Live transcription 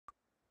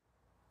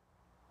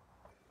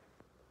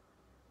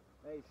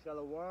Hey,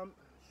 shalom,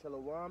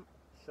 shalom,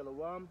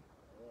 shalom.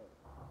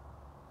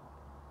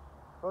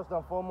 First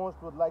and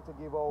foremost, we'd like to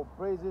give all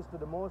praises to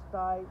the Most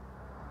High,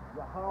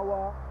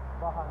 Yahweh,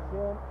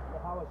 Bahashem,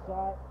 Yahweh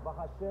Shai,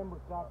 Bahashem,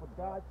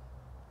 Rikakudat.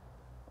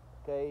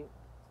 Okay,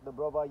 it's the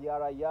brother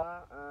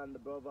Yaraya and the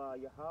brother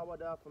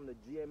Yahawada from the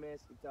GMS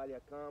Italia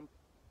camp.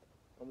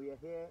 And we are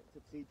here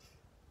to teach.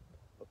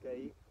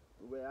 Okay,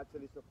 we were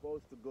actually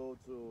supposed to go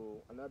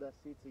to another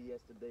city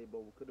yesterday,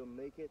 but we couldn't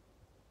make it.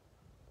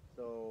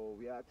 So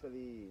we are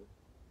actually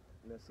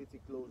in a city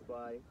close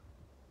by,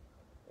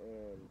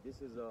 and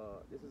this is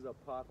a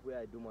park where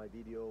I do my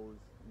videos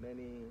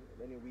many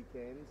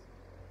weekends.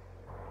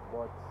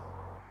 But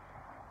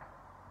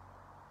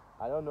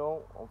I don't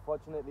know,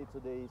 unfortunately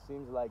today it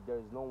seems like there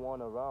is no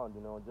one around,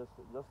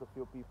 just a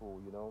few people,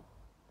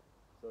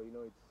 so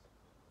it's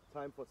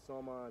time for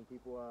summer and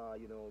people are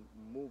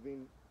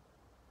moving.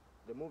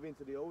 They're moving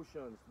to the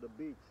oceans, to the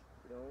beach,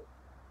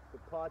 to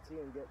party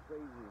and get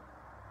crazy,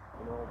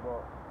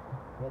 but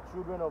we're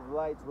children of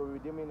light. We're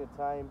redeeming the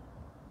time.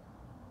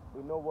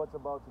 We know what's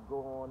about to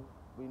go on.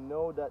 We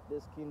know that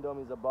this kingdom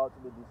is about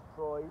to be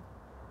destroyed.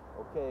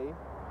 Okay,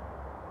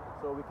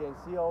 so we can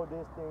see all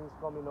these things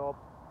coming up.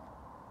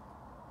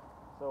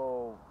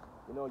 So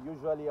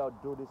usually I'll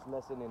do this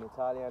lesson in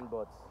Italian,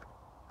 but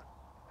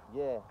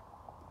yeah,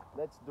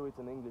 let's do it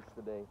in English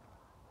today.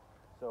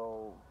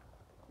 So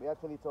we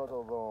actually thought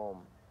of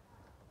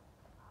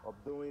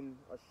doing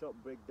a short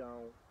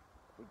breakdown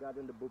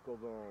regarding the book of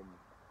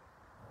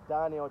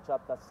Daniel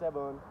chapter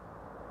 7,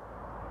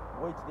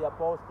 which the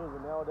apostles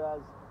and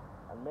elders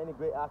and many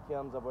great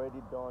archives have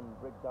already done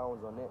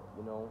breakdowns on it,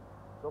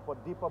 So for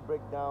deeper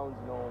breakdowns,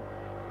 you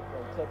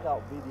can check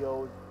out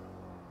videos.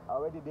 I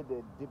already did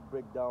a deep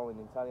breakdown in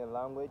Italian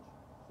language.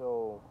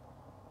 So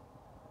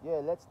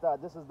yeah, let's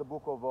start. This is the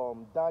book of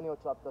Daniel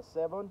chapter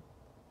 7.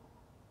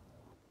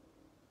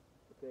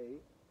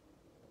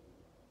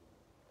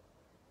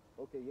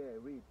 Okay, yeah,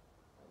 read. I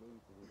need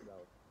you to read it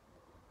out.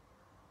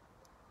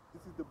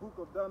 This is the book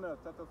of Daniel,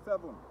 chapter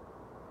 7,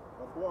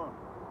 verse 1.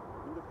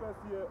 In the first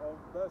year of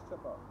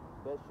Belshazzar,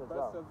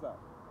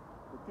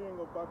 the king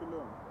of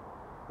Babylon,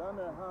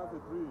 Daniel has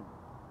a dream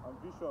and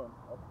vision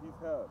of his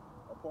head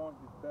upon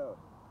his bed.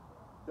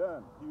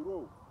 Then he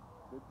wrote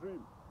the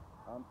dream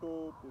and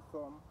told the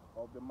sum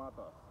of the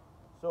matters.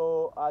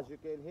 So, as you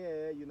can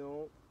hear,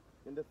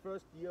 in the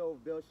first year of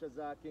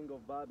Belshazzar, king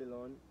of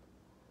Babylon,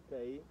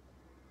 okay,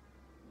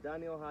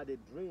 Daniel had a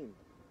dream,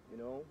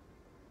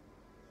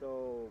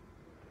 So,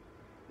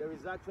 there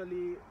is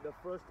actually the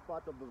first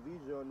part of the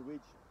vision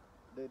which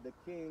the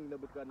king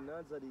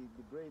Nebuchadnezzar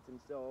the great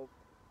himself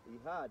he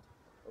had,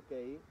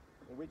 okay,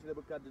 in which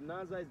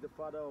Nebuchadnezzar is the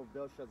father of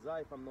Belshazzar,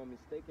 if I'm not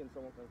mistaken.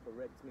 Someone can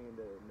correct me in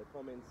the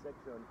comment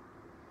section.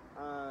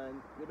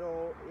 And he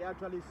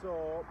actually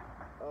saw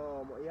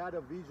he had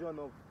a vision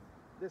of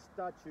this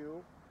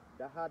statue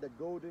that had a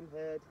golden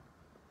head,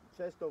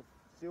 chest of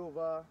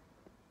silver,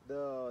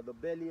 the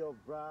belly of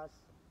brass,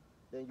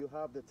 then you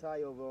have the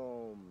thigh of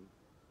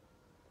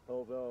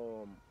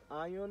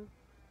iron,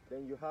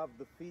 then you have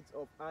the feet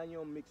of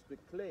iron mixed with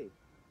clay.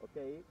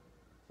 Okay,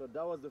 so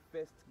that was the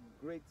first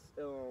great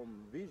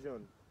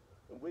vision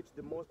in which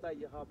the Most High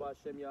Yahweh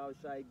Hashem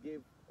Yahushai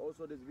gave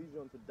also this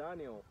vision to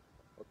Daniel.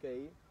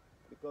 Okay,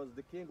 because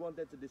the king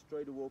wanted to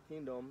destroy the whole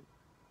kingdom,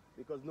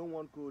 because no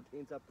one could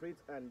interpret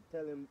and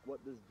tell him what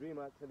this dream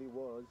actually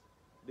was,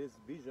 this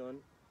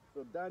vision.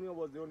 So Daniel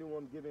was the only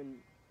one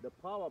given the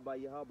power by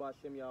Yahweh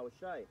Hashem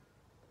Yahushai.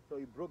 So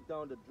he broke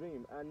down the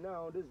dream, and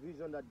now this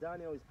vision that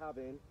Daniel is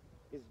having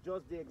is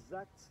just the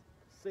exact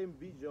same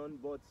vision,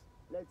 but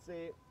let's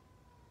say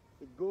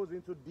it goes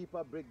into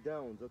deeper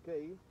breakdowns.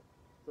 Okay,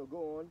 so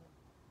go on.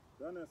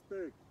 Daniel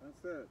spake and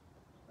said,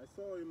 I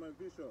saw in my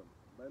vision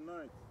by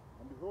night,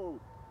 and behold,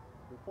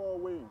 the four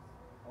winds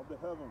of the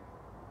heavens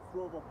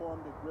strove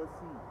upon the great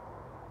sea,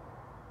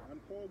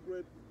 and four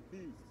great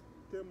beasts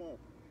came up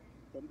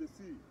from the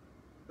sea,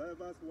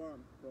 diverse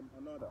one from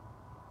another.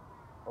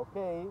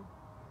 Okay,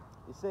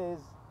 it says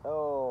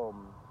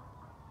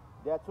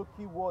there are two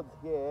key words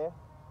here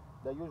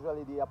that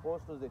usually the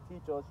apostles they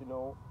teach us.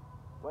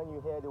 When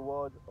you hear the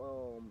word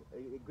a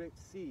great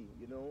sea,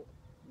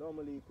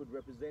 normally it could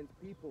represent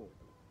people.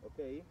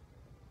 Okay,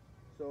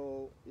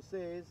 so it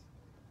says,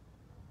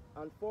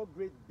 and four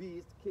great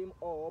beasts came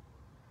up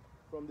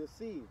from the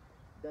sea,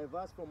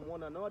 diverse from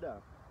one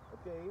another.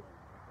 Okay,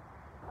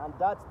 and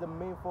that's the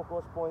main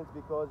focus point,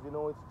 because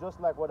it's just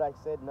like what I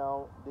said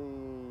now.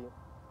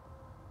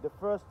 The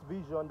first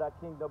vision that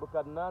King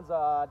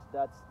Nebuchadnezzar had,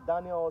 that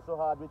Daniel also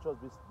had, which was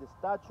the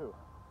statue,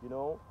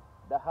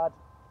 that had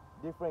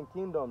different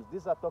kingdoms.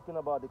 These are talking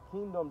about the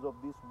kingdoms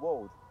of this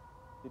world.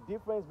 The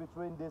difference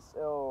between this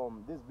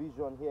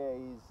vision here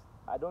is,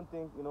 I don't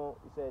think, he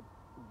said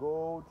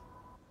gold,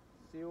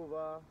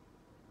 silver,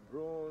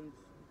 bronze,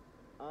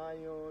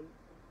 iron,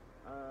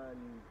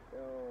 and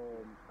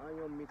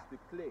iron mixed with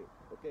clay.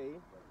 Okay,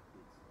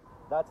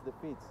 that's the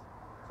feet.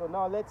 So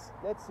now let's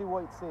see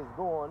what it says.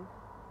 Go on.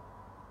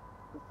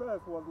 The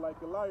first was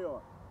like a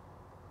lion,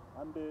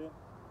 and they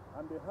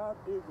had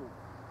eagles,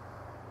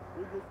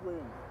 eagle's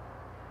wings.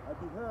 I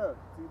beheld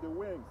till the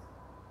wings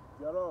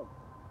thereof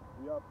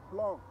were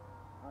plucked,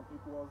 and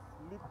it was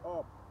lifted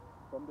up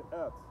from the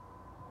earth,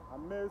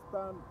 and made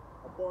stand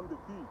upon the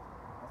feet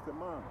as a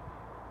man,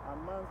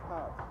 and man's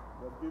heart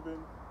was given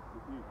to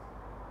it.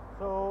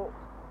 So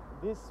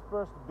this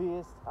first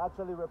beast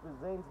actually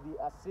represents the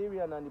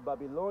Assyrian and the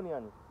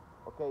Babylonian,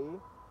 okay?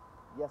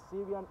 The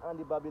Assyrian and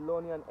the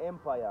Babylonian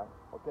Empire,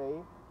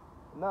 okay?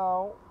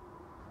 Now,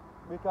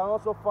 we can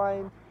also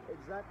find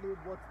exactly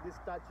what this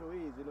statue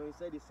is. You know, he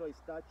said he saw a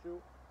statue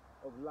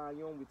of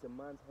lion with a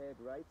man's head,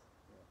 right?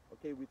 Yeah.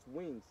 Okay, with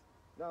wings.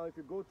 Now, if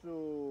you go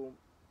to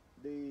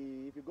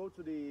the,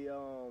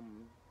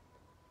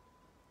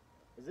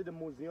 is it the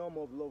Museum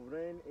of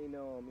Louvre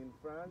in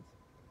France?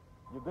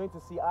 You're going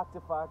to see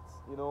artifacts,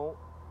 you know,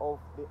 of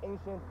the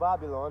ancient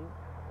Babylon,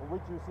 in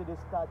which you see this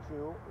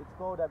statue. It's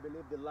called, I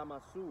believe, the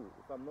Lamassu,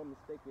 if I'm not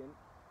mistaken.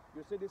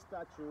 You see this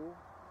statue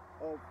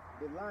of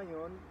the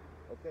lion.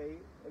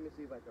 Okay, let me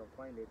see if I can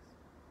find it.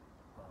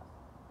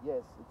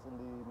 Yes, it's in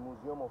the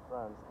Museum of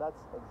France. That's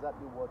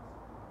exactly what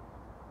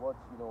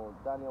you know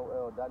Daniel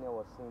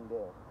was seeing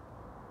there.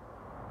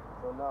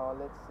 So now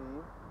let's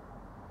see.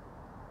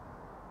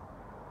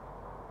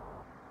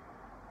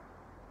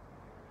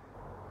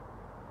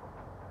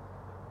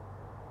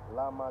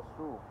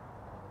 Lamassu.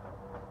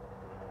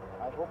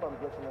 I hope I'm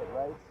getting it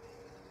right.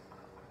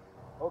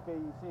 Okay,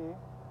 you see,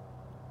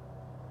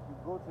 you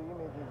go to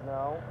images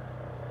now.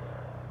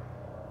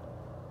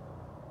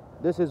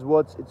 This is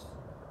what it's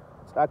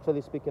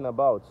actually speaking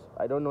about.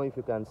 I don't know if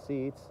you can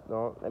see it.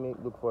 No, let me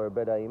look for a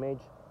better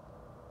image.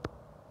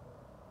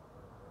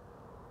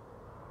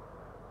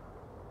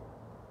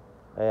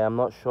 I'm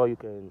not sure you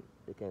can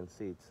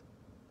see it.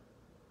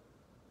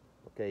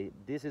 Okay,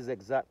 this is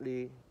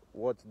exactly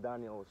what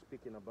Daniel was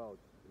speaking about,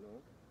 you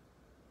know.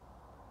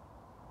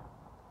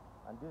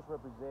 And this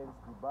represents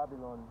the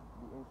Babylon,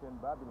 the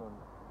ancient Babylon.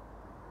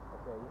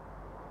 Okay.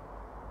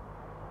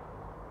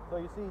 So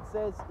you see, it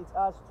says it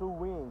has two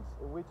wings,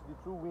 in which the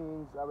two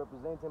wings are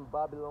representing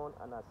Babylon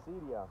and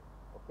Assyria.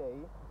 Okay.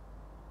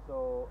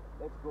 So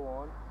let's go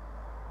on.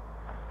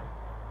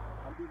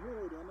 And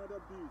behold,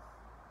 another beast,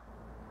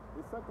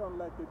 a second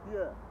like a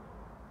deer,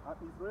 and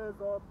it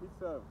raised up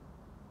itself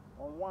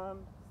on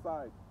one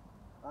side,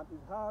 and it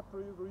had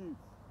 3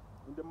 ribs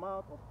in the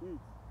mouth of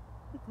it,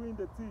 between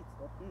the teeth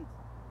of it.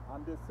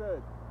 And they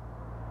said,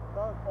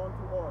 Cast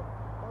unto us,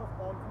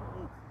 cast unto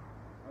it,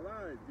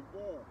 arise,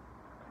 devour,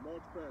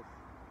 much flesh.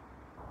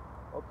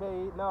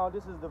 Okay, now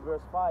this is the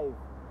verse 5. It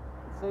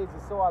says he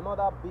saw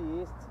another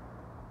beast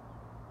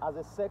as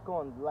a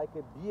second, like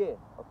a bear,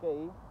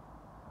 okay?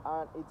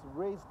 And it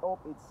raised up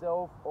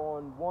itself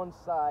on one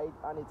side,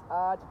 and it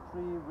had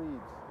 3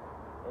 ribs.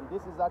 And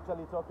this is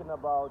actually talking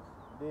about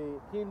the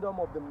kingdom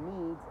of the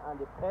Medes and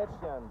the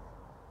Persians,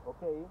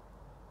 okay?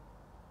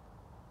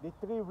 The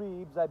 3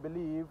 ribs, I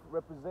believe,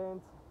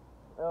 represent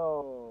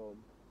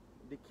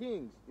the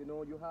kings. You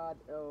know, you had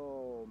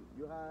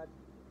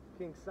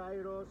King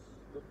Cyrus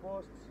the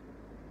first,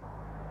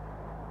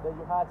 then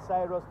you had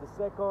Cyrus the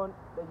second,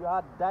 then you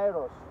had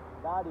Darius,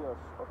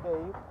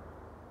 okay?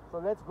 So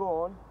let's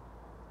go on.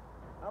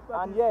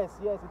 And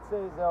yes, it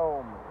says,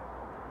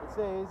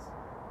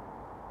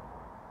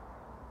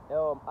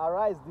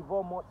 arise,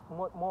 devour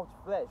much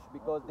flesh,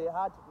 because they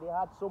had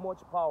so much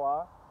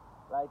power.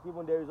 Like,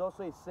 even there is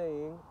also a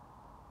saying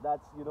that,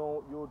 you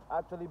know, you would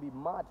actually be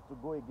mad to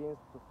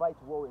fight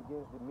war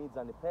against the Medes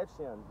and the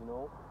Persians. You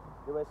know,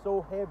 they were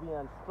so heavy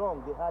and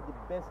strong. They had the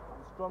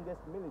strongest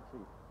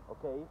military.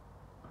 Okay,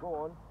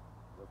 go on.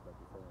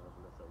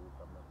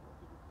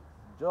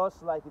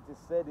 Just like it is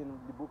said in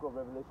the book of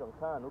Revelation,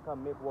 who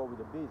can make war with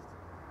the beast?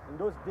 In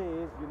those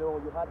days, you know,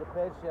 you had the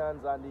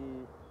Persians and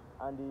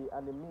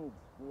the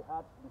Medes. They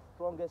had the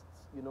strongest,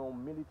 you know,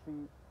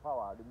 military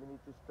power, the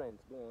military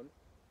strength. Go on.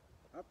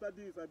 After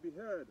this I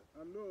beheld,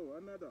 and lo,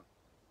 another,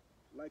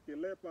 like a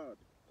leopard,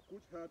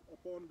 which had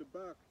upon the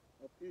back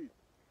of it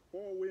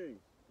 4 wings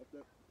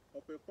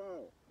of a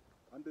fowl,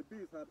 and the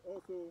beast had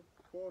also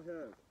 4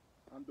 hairs,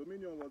 and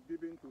dominion was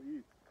given to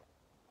it.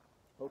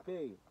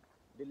 Okay,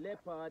 the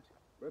leopard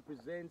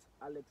represents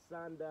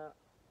Alexander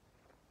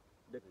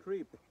the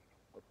Creep,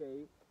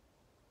 okay?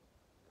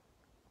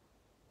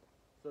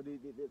 So the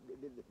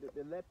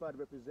leopard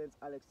represents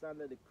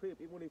Alexander the Creep.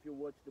 Even if you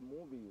watch the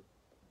movie,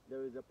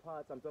 there is a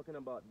part, I'm talking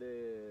about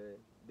the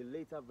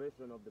later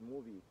version of the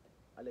movie,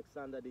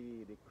 Alexander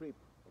the Creep,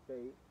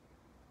 okay?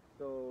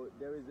 So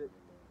there is a,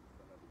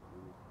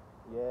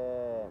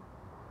 yeah.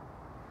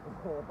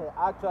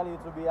 Actually,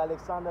 it would be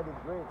Alexander the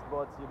Great,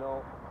 but you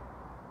know,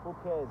 who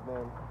cares,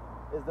 man?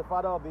 It's the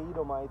father of the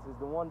Edomites. Is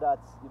the one that,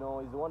 you know,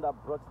 is the one that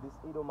brought these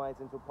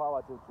Edomites into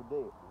power till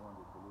today. The one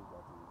they believe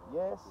that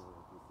yes.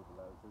 The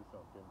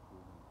civilization came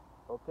through him.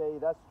 Okay,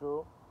 that's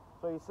true.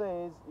 So he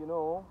says, you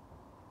know,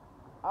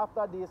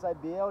 after this I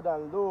beheld,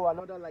 and lo,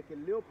 another like a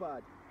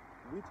leopard,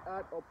 which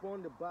had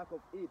upon the back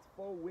of it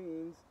 4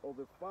 wings of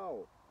a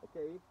fowl.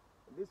 Okay,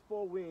 these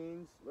 4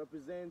 wings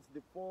represent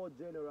the 4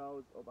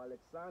 generals of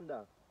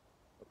Alexander.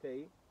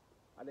 Okay,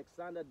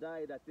 Alexander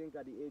died, I think,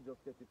 at the age of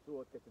 32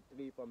 or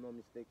 33, if I'm not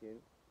mistaken.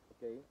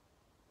 Okay.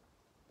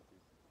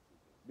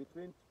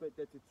 Between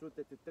 32 and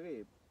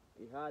 33,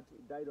 he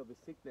died of a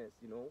sickness,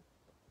 you know.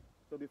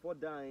 So before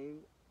dying,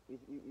 he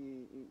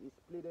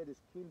split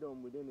his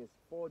kingdom within his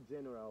 4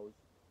 generals,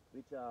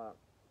 which are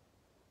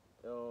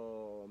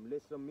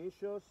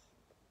Lysimachus,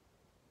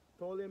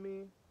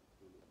 Ptolemy,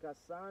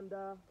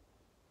 Cassander,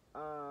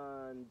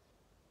 and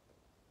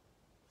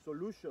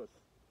Seleucus.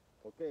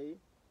 Okay,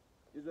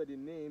 these were the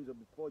names of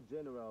the 4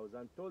 generals,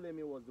 and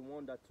Ptolemy was the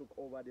one that took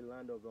over the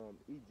land of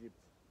Egypt,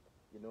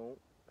 you know,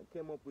 and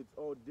came up with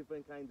all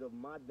different kinds of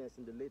madness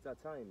in the later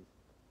times,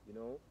 you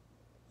know.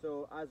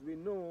 So as we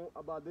know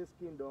about this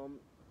kingdom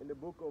in the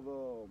book of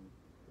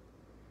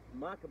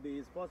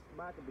Maccabees, first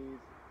Maccabees,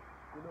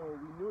 you know,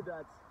 we knew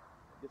that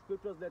the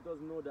scriptures let us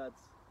know that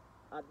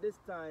at this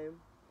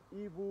time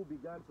evil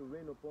began to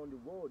reign upon the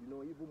world, you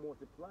know, evil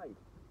multiplied,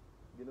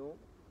 you know.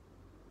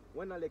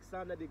 When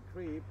Alexander the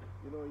Great,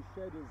 you know, he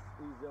shared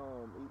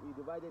he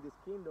divided his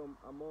kingdom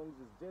amongst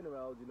his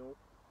generals, you know,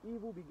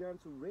 evil began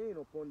to reign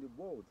upon the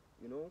world,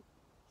 you know,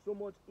 so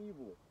much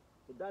evil.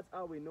 So that's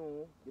how we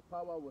know the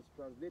power was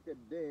translated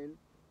then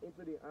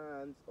into the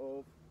hands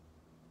of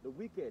the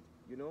wicked,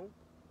 you know.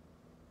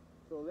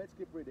 So let's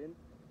keep reading.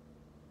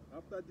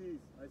 After this,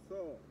 I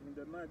saw in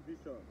the night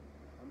vision,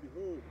 and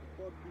behold,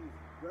 a 4th beast,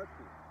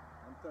 dreadful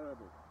and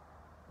terrible,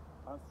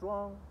 and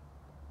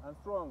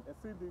strong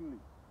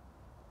exceedingly,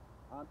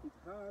 and it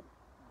had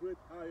great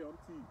iron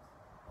teeth.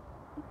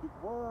 It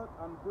devoured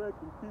and brake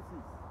in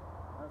pieces,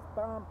 and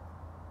stamped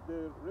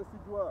the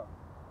residue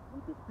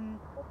with the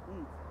feet of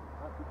it,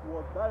 and it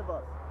was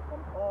diverse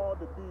from all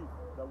the beasts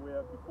that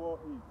were before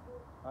it,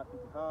 and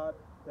it had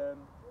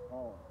 10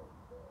 horns.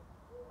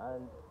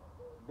 And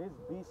this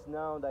beast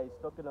now that he's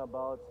talking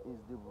about is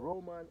the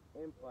Roman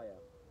Empire.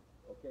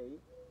 Okay,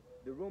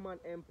 the Roman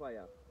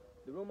Empire.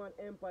 The Roman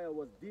Empire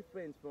was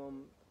different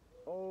from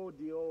all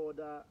the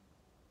other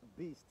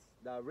beasts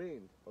that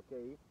reigned.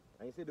 Okay,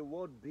 and you see the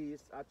word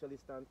beast actually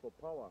stands for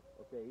power.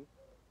 Okay,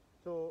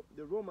 so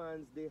the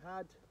Romans, they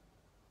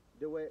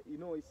were, you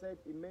know,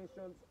 he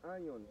mentions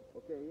iron.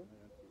 Okay,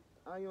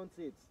 iron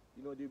teeth.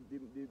 You know,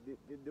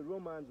 the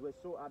Romans were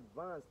so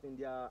advanced in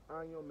their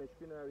iron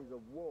machineries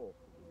of war.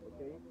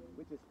 Okay,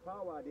 which is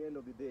power at the end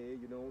of the day.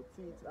 You know,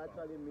 teeth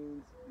actually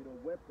means, you know,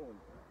 weapon.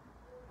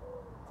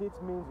 Teeth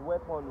means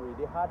weaponry.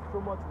 They had so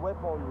much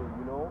weaponry,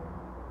 you know.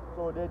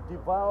 So they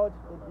devoured.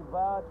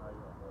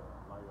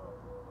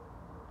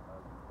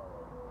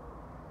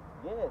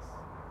 Yes,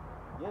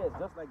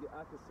 just like the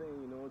act is saying,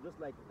 you know, just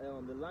like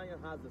the lion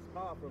has this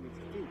power from its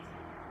teeth.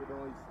 You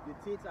know, the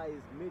teeth are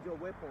his major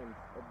weapons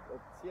of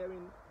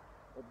tearing,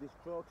 of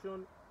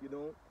destruction, you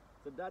know.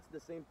 So that's the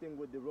same thing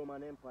with the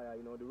Roman Empire.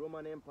 You know, the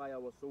Roman Empire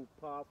was so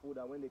powerful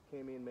that when they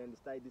came in, man, they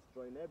started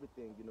destroying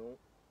everything, you know.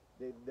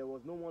 There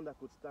was no one that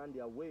could stand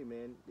their way,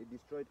 man. They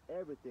destroyed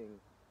everything.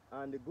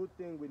 And the good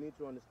thing we need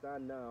to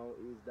understand now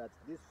is that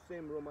this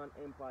same Roman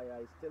Empire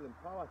is still in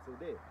power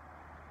today.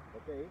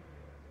 Okay?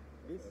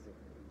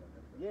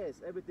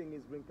 Yes, everything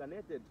is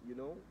reincarnated, you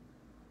know.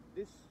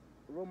 This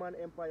Roman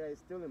Empire is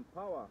still in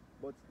power,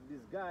 but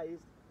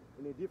disguised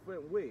in a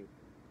different way.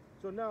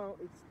 So now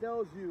it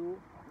tells you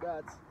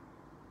that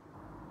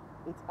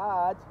it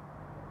had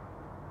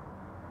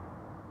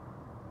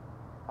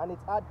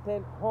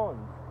 10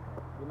 horns.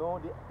 You know,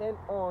 the 10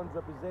 horns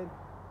represent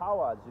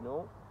powers, you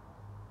know.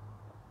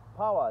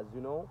 Powers,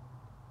 you know.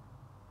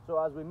 So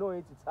as we know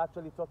it, it's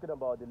actually talking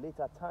about the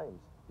later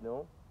times, you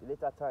know, the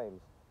later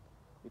times.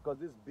 Because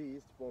this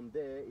beast, from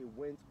there, it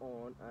went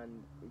on,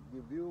 and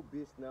the real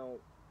beast now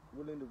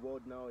ruling the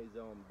world now is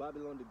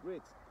Babylon the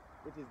Great,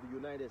 which is the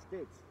United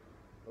States.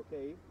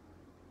 Okay?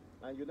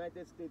 And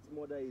United States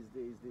mother is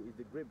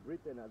the Great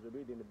Britain, as we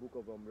read in the book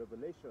of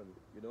Revelation,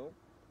 you know.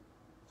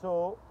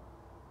 So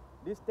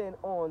these 10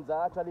 horns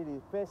are actually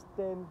the first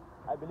 10,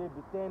 I believe,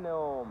 the 10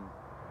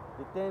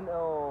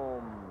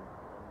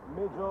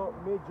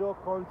 major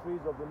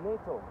countries of the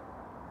NATO.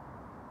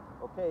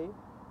 Okay.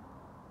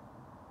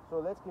 So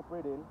let's keep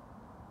reading.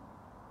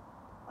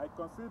 I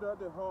considered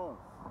the horns,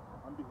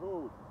 and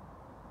behold,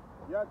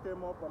 there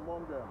came up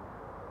among them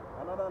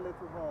another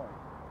little horn,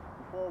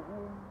 before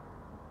whom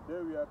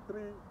there were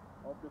 3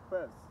 of the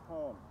first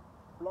horn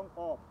flung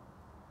up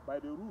by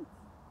the roots.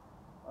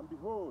 And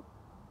behold,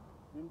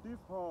 in this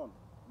horn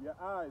were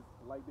eyes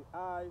like the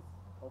eyes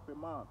of a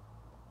man,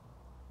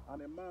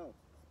 and a mouth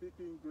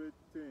speaking great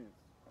things.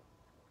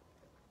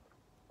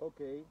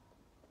 Okay,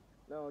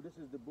 now this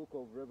is the book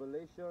of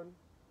Revelation,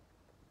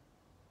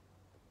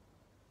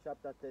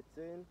 chapter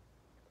 13.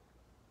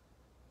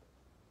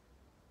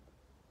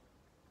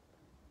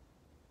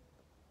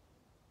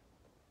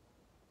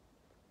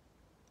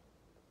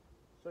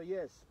 So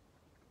yes,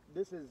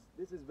 this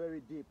is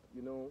very deep,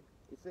 you know.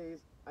 It says,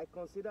 I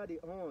consider the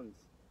horns,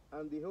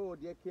 and behold,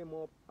 there came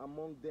up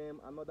among them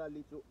another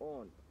little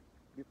horn,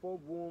 before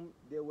whom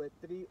there were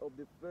 3 of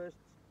the first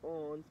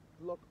horns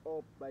plucked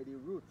up by the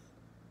roots.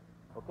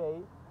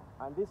 Okay,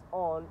 and this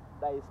horn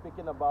that he's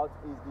speaking about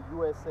is the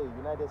USA,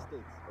 United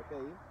States.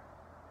 Okay,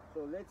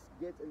 So let's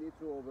get a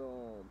little of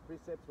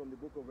precepts from the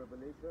book of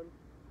Revelation,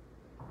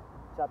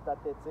 chapter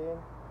 13.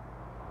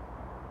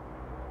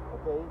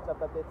 Okay,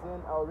 chapter 13,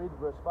 I'll read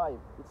verse 5.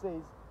 It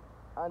says,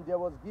 "And there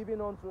was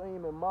given unto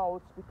him a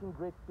mouth speaking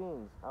great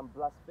things and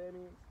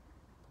blasphemies,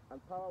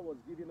 and power was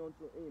given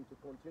unto him to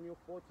continue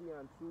 40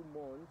 and 2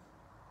 months,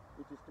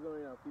 which is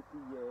 350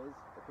 years,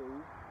 okay,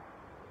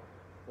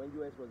 when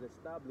US was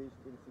established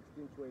in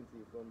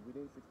 1620, from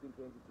within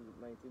 1620 to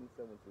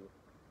 1970.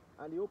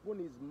 And he opened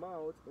his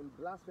mouth in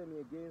blasphemy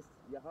against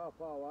Yahweh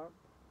power,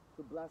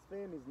 to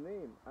blaspheme his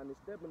name and his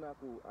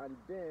tabernacle and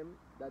them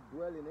that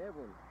dwell in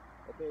heaven."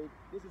 Okay,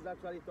 this is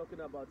actually talking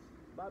about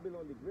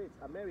Babylon the Great,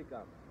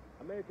 America.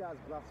 America has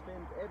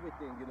blasphemed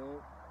everything, you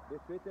know. They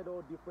created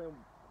all different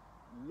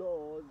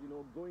laws, you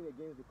know, going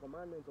against the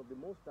commandments of the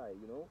Most High,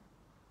 you know.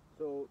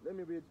 So let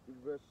me read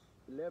verse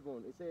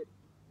 11. It said,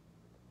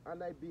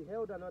 "And I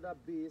beheld another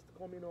beast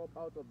coming up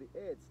out of the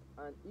earth,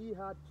 and he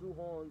had 2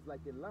 horns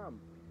like a lamb,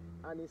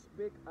 and he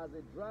spake as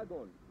a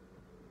dragon,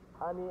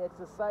 and he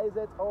exercised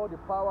all the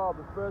power of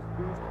the first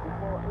beast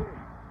before him,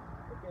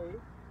 okay,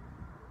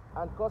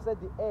 and caused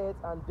the earth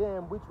and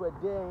them which were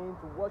therein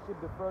to worship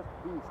the first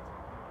beast,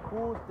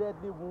 whose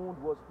deadly wound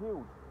was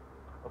healed."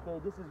 Okay,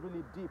 this is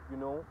really deep, you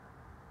know,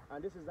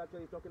 and this is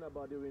actually talking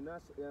about the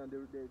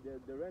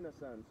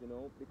Renaissance, you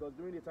know, because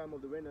during the time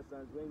of the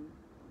Renaissance,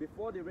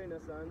 before the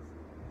Renaissance,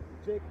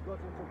 Jake got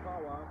into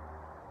power,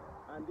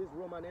 and this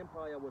Roman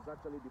Empire was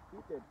actually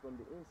defeated from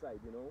the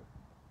inside, you know.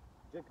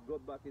 Jake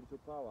got back into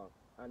power,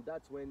 and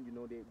that's when, you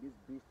know, this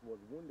beast was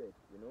wounded,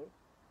 you know.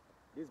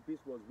 This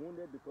beast was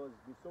wounded because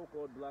the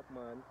so-called black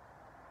man,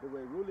 they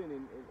were ruling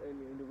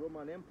in the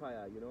Roman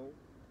Empire, you know.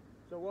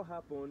 So what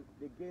happened?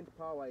 They gained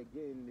power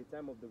again in the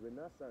time of the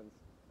Renaissance,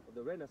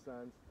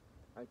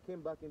 and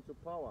came back into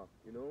power,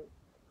 you know.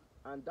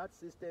 And that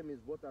system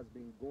is what has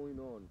been going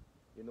on.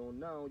 You know,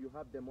 now you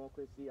have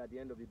democracy at the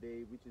end of the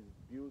day, which is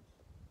built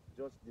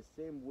just the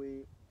same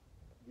way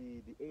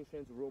the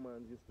ancient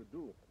Romans used to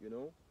do, you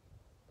know.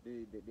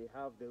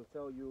 They'll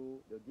tell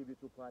you, they'll give you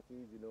 2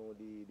 parties, you know,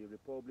 the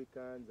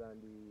Republicans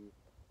and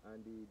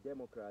the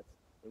Democrats,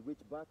 in which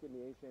back in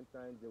the ancient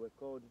times they were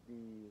called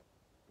the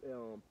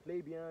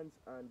plebeians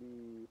and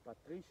the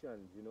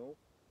patricians, you know.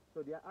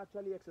 So they are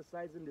actually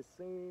exercising the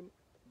same,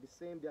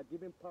 they are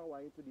giving power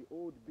into the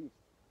old beast.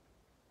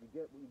 You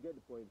get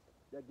the point.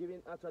 They're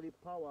giving actually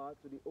power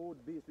to the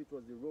old beast, which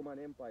was the Roman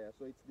Empire.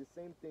 So it's the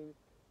same thing,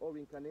 all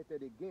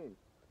reincarnated again.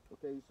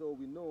 Okay, so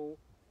we know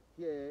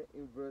here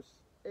in verse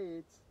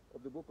 8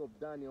 of the book of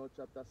Daniel,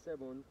 chapter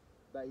 7,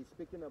 that he's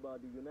speaking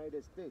about the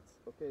United States.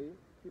 Okay,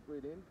 keep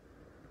reading.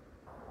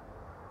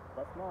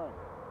 Verse 9.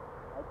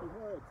 "I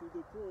beheld till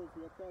the thrones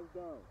were cast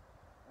down,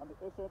 and the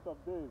Ancient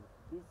of Days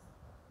did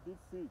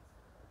sit,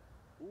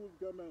 whose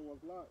garment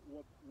was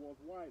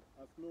white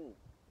as snow,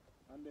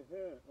 and the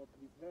hair of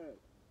his head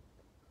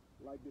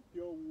like the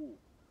pure wool.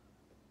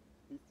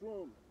 His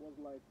throne was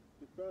like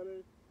the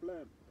fiery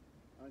flame,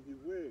 and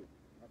his way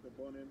as a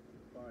burning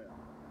fire."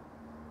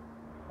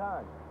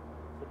 So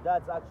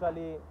that's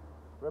actually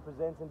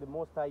representing the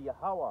Most High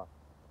Yahweh,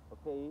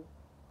 okay,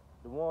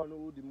 the one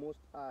who the Most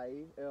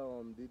High,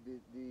 the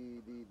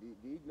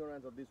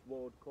ignorance of this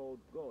world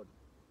called God,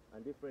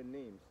 and different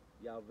names,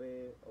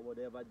 Yahweh or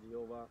whatever,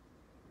 Jehovah.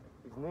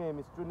 His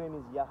true name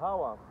is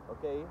Yahweh,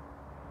 okay,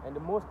 and the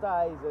Most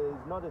High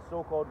is not a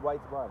so-called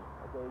white man,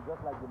 okay,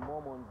 just like the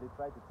Mormons they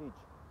try to teach.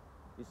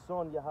 His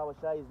son Yahweh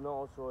Shai is not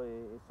also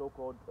a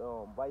so-called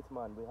white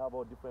man. We have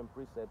all different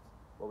precepts,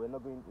 but we're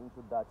not going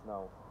into that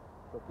now.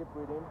 So keep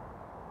reading.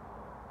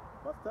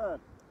 Verse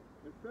 10.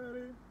 "A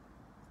fiery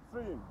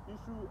stream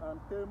issued and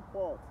came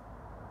forth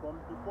from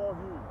before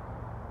him.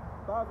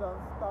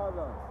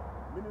 Thousands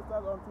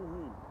ministered unto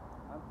him,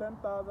 and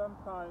 10,000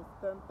 times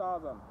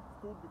 10,000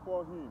 stood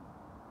before him.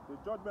 The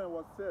judgment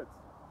was set,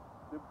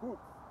 the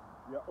books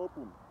were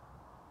opened."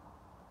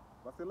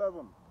 Verse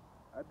 11.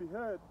 "I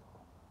beheld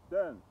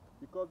then,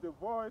 because the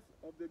voice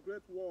of the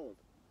great words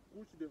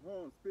which the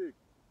horn spake,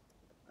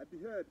 I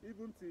beheld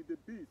even till the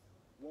beast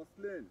was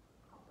slain,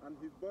 and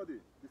his body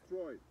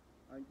destroyed,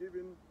 and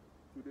given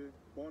to the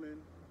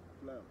burning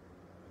flame."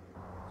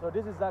 So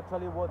this is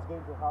actually what's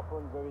going to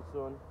happen very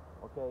soon,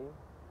 okay?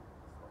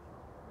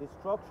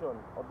 Destruction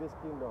of this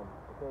kingdom,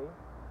 okay?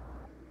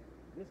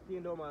 This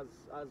kingdom has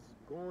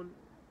gone,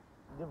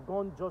 they've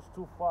gone just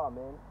too far,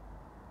 man.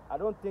 I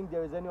don't think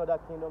there is any other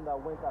kingdom that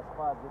went as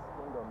far as this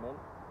kingdom, man.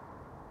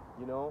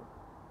 You know,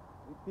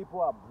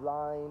 people are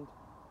blind,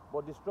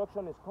 but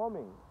destruction is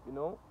coming, you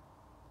know.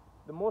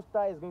 The Most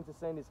High is going to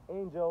send his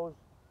angels,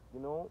 you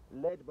know,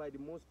 led by the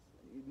Most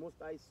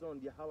High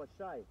Son, Yahweh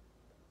Shai.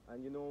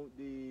 And, you know,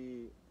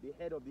 the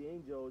head of the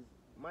angels,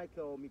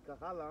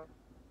 Mikahala,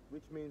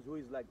 which means who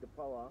is like the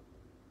power.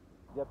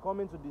 They're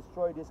coming to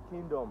destroy this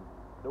kingdom,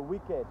 the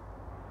wicked.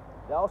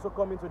 They're also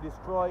coming to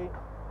destroy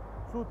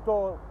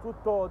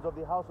two-thirds of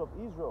the house of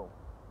Israel,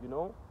 you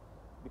know,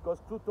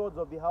 because 2/3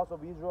 of the house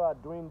of Israel are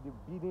doing the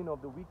bidding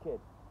of the wicked.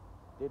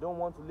 They don't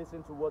want to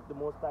listen to what the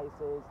Most High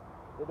says.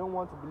 They don't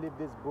want to believe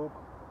this book.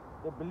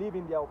 They believe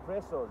in their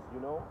oppressors, you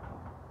know.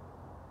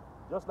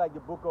 just like the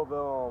book of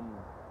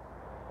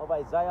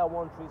Isaiah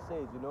 1:3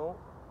 says, you know,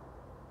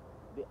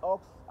 the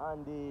ox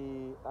and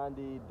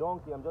the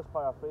donkey, I'm just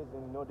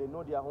paraphrasing, you know, they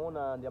know their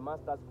owner and their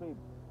master's crib.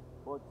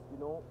 But, you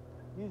know,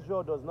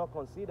 Israel does not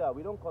consider.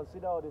 We don't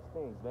consider all these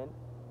things, man.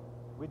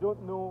 We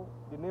don't know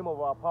the name of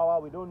our power.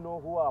 We don't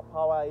know who our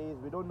power is.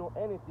 We don't know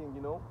anything,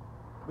 you know.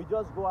 We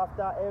just go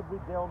after every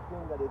damn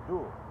thing that they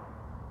do.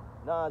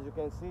 Now, as you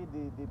can see,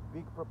 the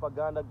big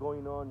propaganda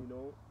going on, you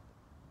know,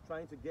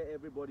 trying to get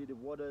everybody the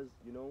waters,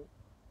 you know,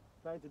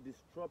 trying to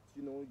disrupt,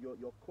 you know,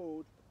 your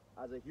code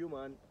as a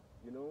human,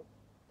 you know.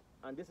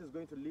 And this is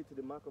going to lead to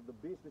the mark of the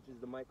beast, which is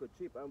the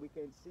microchip. And we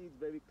can see it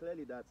very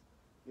clearly that,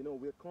 you know,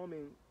 we're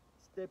coming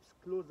steps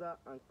closer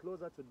and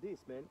closer to this,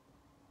 man.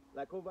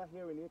 Like over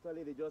here in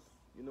Italy, they just,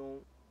 you know,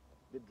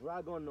 the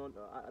dragon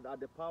at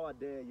the power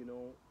there, you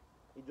know,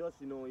 he just,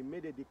 you know, he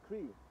made a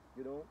decree,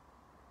 you know,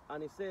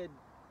 and he said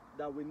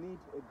that we need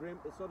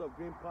a sort of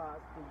green pass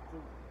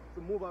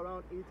to move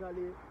around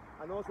Italy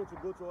and also to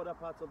go to other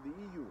parts of the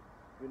EU,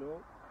 you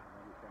know,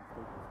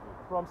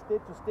 from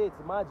state to state,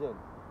 imagine.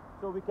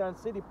 So we can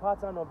see the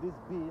pattern of this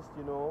beast,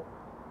 you know,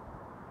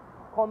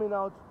 coming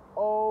out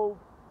all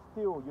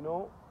still, you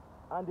know,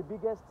 and the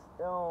biggest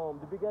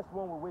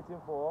one we're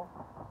waiting for,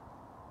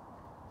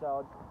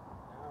 child,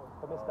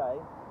 come stai?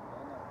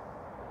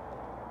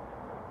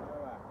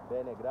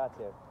 Bene,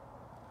 grazie.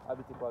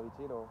 Abiti qua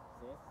vicino?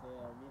 Sì,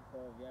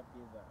 abito via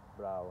Pisa.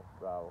 Bravo,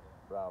 bravo,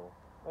 bravo.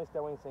 Noi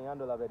stiamo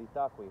insegnando la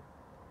verità qui,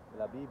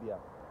 la Bibbia.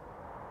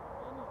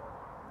 Bene.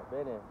 Va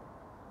bene?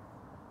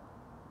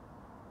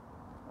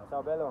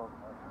 Ciao bello.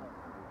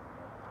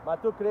 Ma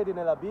tu credi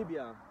nella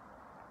Bibbia?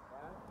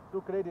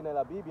 Tu credi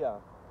nella Bibbia?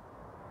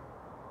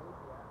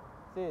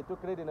 Sì, tu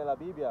credi nella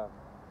Bibbia?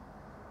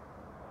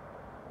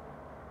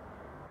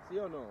 Sì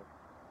o no?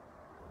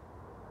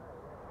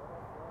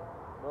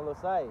 Non lo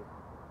sai?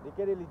 Di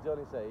che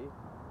religione sei?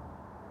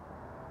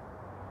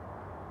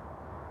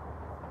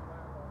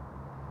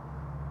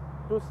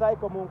 Tu sai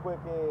comunque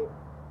che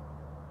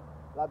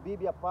la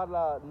Bibbia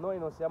parla, noi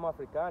non siamo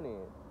africani,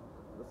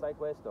 lo sai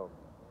questo?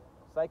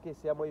 Sai che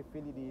siamo i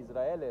figli di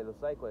Israele, lo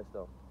sai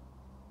questo?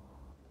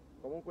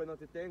 Comunque non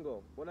ti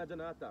tengo, buona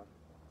giornata,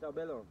 ciao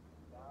bello.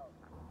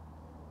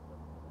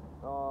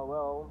 Oh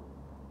well,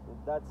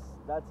 that's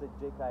a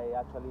Jake I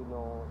actually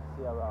know,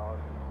 see around.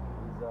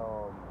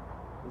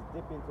 He's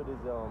deep into this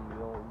you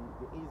know,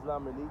 the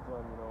Islam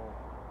religion, you know,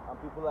 and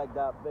people like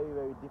that very,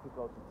 very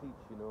difficult to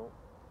teach, you know.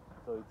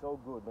 So it's all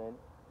good, man.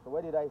 So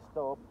where did I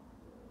stop?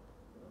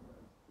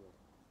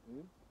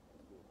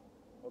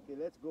 Okay,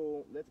 let's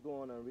go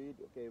on and read.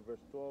 Okay,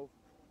 verse 12.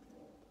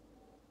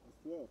 Verse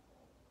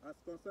 12. As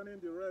concerning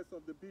the rest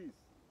of the beasts,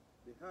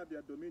 they had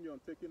their dominion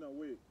taken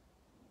away,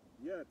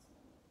 yet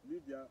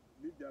live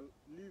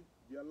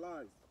their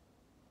lives.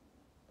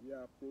 They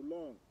are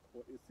prolonged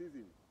for a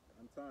season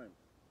and time.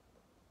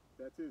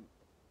 13.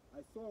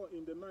 I saw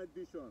in the night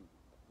vision,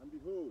 and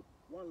behold,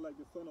 one like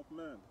the Son of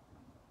Man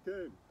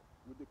came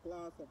with the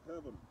clouds of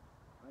heaven,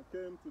 and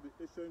came to the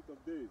Ancient of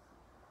Days.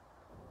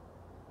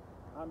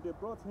 And they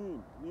brought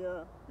him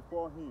near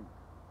before him.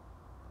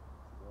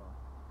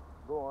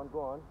 Go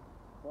on.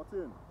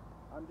 14.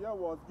 And there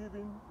was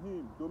given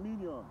him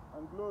dominion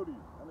and glory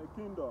and a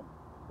kingdom,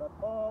 that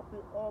all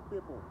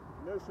people,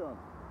 nations,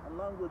 and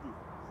languages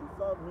should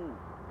serve him.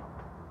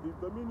 His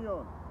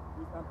dominion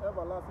is an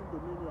everlasting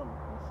dominion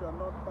which shall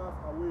not pass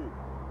away,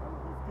 and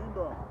his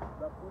kingdom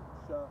that which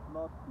shall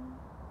not be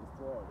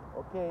destroyed.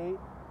 Okay,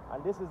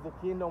 and this is the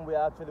kingdom we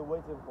are actually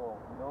waiting for,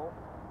 you know.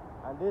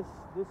 And this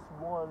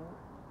one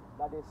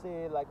that they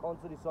say, like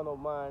unto the Son of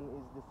Man,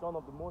 is the Son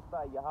of the Most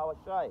High, Yahweh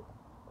Shai.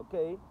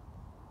 Okay?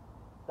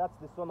 That's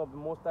the Son of the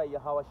Most High,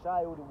 Yahweh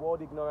Shai, who the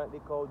world ignorantly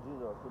called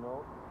Jesus, you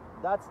know.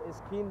 That's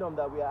his kingdom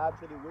that we are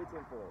actually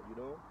waiting for, you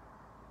know.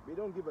 We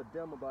don't give a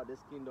damn about this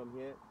kingdom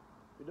here.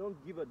 We don't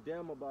give a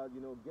damn about,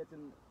 you know,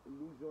 getting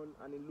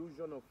an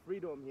illusion of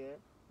freedom here,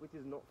 which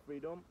is not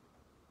freedom,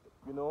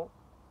 you know.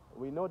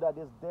 We know that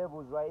these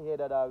devils right here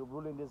that are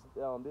ruling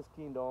this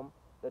kingdom,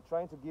 they're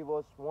trying to give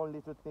us one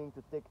little thing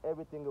to take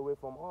everything away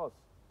from us,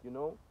 you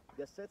know.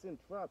 They're setting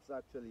traps,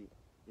 actually,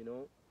 you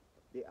know.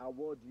 They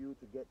award you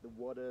to get the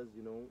waters,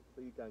 you know,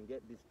 so you can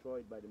get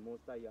destroyed by the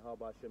Most High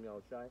Yahweh Hashem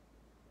Yahushai.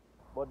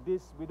 But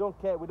this, we don't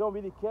care. We don't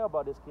really care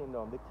about this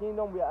kingdom. The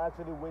kingdom we are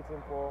actually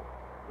waiting for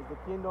is the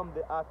kingdom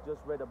the act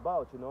just read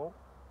about, you know.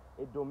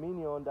 A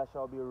dominion that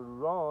shall be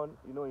run,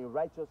 you know, in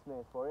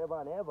righteousness forever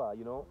and ever,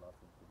 you know.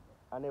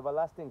 An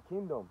everlasting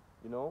kingdom,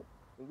 you know,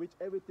 in which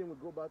everything will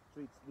go back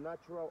to its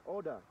natural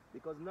order.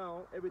 Because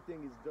now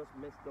everything is just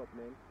messed up,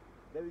 man.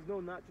 There is no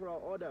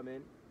natural order,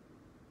 man.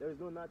 There is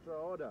no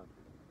natural order.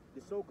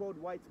 The so-called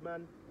white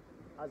man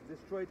has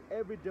destroyed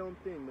every damn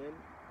thing, man.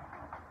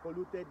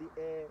 Polluted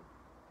the air,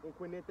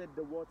 inquinated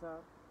the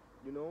water,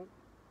 you know,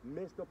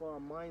 messed up our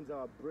minds,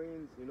 our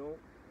brains, you know.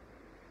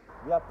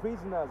 We are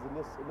prisoners in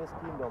this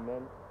kingdom,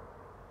 man.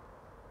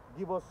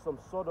 Give us some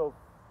sort of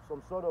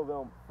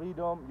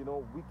freedom, you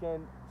know. We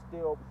can stay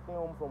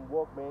home from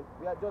work, man.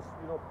 We are just,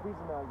 you know,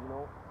 prisoners, you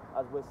know,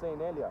 as we were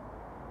saying earlier.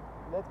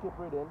 Let's keep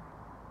reading.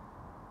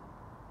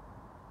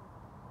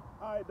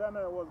 I,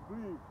 Daniel, was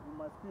grieved in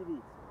my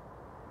spirit,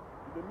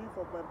 in the midst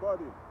of my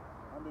body,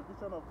 and the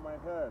vision of my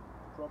head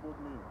troubled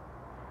me.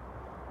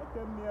 I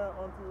came near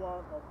unto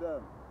one of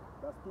them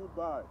that stood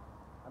by,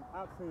 and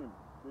asked him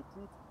the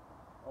truth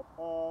of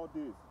all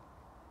this.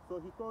 So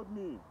he told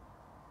me,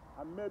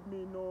 and made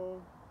me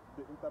know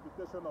the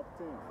interpretation of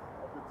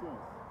the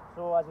things.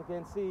 So as you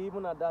can see,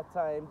 even at that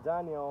time,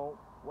 Daniel,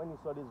 when he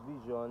saw these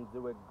visions, they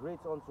were great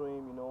unto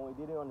him, you know.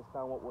 He didn't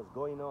understand what was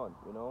going on,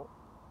 you know.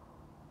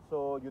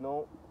 So, you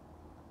know,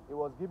 he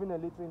was given a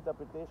little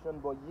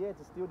interpretation, but yet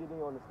he still didn't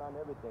understand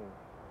everything,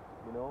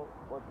 you know.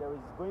 But there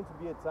is going to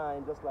be a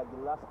time, just like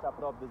the last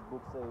chapter of this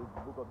book says,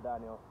 the book of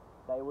Daniel,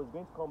 that he was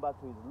going to come back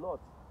to his lot,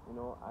 you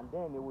know, and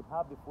then he would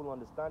have the full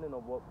understanding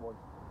of what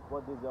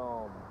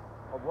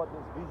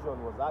this vision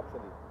was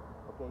actually.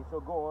 Okay,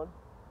 so go on.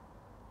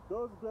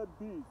 Those great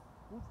beasts,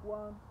 which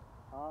one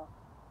are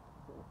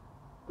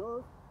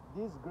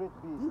these great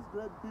beasts? These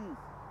great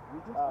beasts,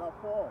 which are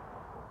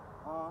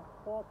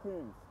four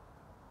kings,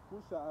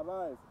 who shall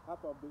arise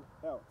out of the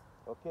earth.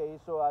 Okay,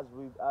 so as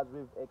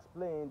we've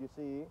explained, you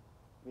see,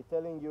 we're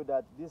telling you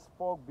that these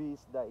four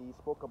beasts that he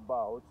spoke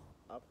about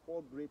are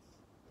four great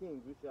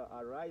kings which shall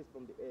arise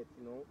from the earth,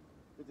 you know,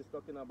 which is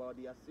talking about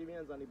the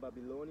Assyrians and the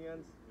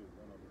Babylonians.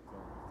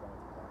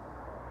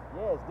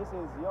 Yes, this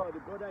is,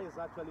 the brother is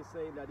actually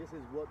saying that this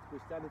is what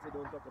Christianity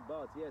don't talk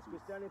about. Yes,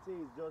 Christianity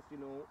is just,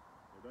 you know,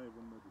 they don't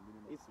even know the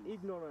meaning of it's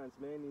ignorance,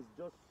 man. It's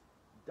just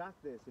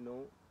darkness, you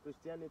know.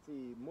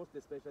 Christianity, most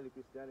especially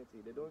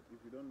Christianity, they don't.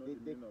 If you don't know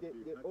the meaning of it,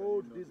 they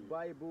hold this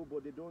Bible,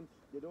 but they don't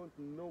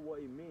know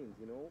what it means,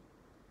 you know.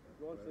 If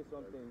you want to say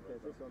something, you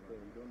can say something.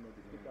 You don't know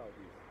the meaning of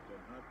this.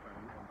 Then how can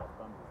you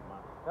understand this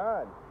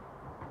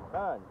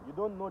man? You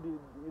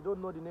don't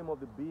know the name of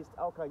the beast.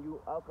 How can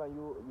you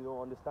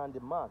understand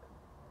the mark?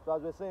 So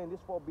as we're saying,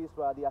 these four beasts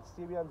were the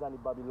Assyrians and the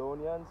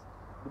Babylonians,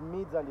 the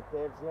Medes and the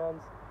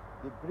Persians,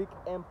 the Greek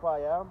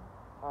Empire,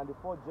 and the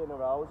four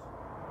generals.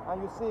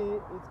 And you see,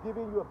 it's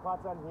giving you a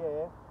pattern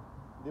here,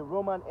 the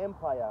Roman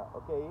Empire,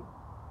 okay?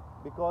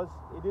 Because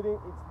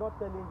it's not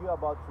telling you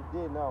about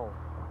today now.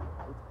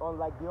 It's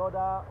unlike the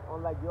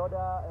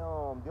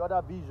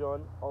other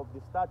vision of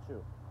the statue.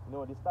 You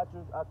know, the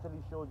statue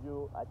actually shows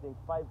you, I think,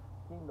 5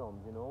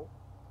 kingdoms, you know.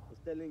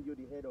 It's telling you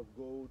the head of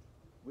gold,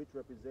 which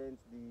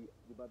represents the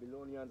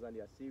Babylonians and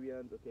the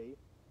Assyrians, okay?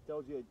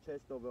 Tells you a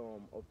chest of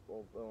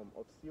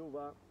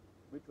silver,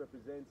 which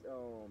represents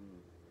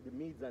the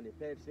Medes and the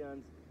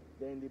Persians.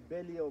 Then the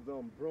belly of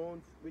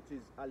bronze, which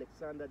is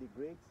Alexander the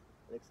Great,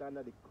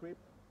 Alexander the Crip.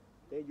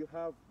 Then you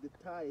have the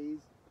thighs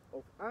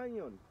of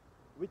iron,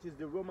 which is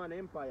the Roman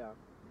Empire.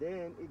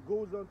 Then it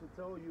goes on to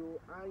tell you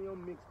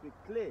iron mixed with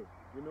clay,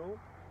 you know.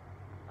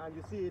 And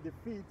you see the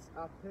feet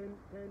are 10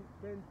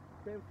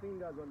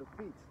 fingers on the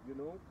feet, you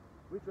know,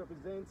 which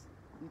represents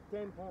the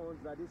 10 horns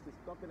that this is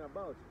talking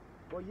about.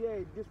 But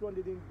yeah, this one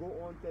didn't go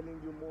on telling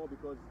you more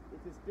because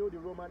it is still the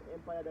Roman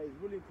Empire that is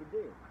ruling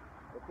today.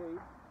 Okay?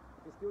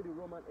 It's still the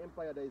Roman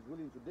Empire that is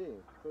ruling today.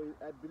 So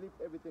I believe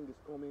everything is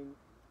coming,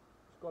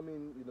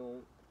 you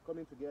know,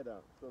 coming together.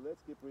 So let's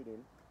keep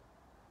reading.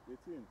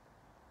 18.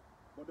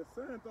 But the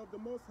saints of the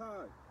Most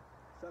High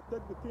shall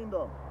take the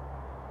kingdom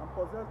and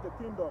possess the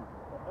kingdom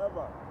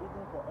forever,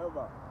 even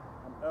forever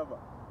and ever.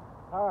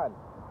 And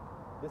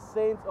the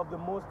saints of the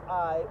Most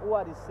High, who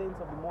are the saints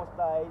of the Most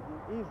High?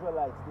 The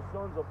Israelites, the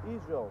sons of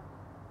Israel.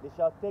 They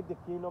shall take the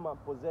kingdom and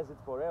possess it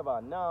forever.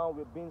 Now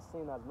we've been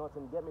seen as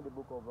nothing. Get me the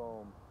book of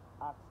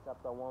Acts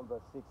chapter 1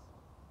 verse 6.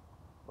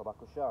 Baba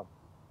Kusham.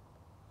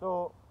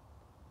 So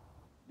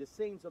the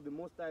saints of the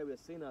Most High were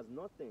seen as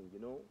nothing, you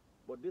know.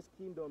 But this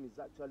kingdom is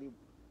actually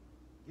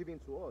given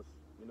to us,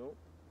 you know.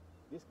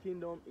 This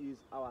kingdom is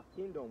our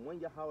kingdom. When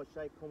Yahweh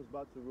Shai comes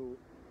back to rule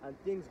and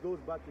things goes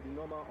back to the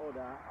normal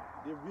order,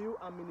 the real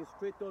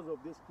administrators of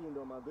this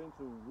kingdom are going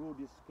to rule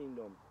this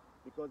kingdom.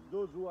 Because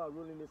those who are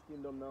ruling this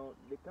kingdom now,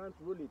 they can't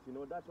rule it, you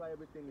know. That's why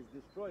everything is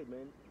destroyed,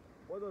 man.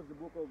 What does the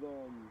book of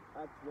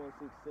Acts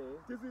 1:6 say?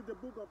 This is the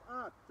book of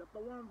Acts, chapter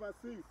 1 verse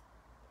 6.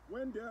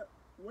 When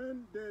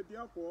they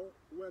therefore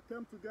were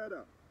come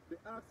together, they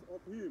asked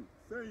of him,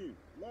 saying,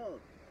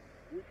 Lord,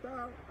 wilt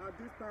thou at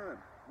this time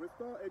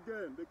restore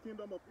again the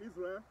kingdom of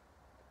Israel?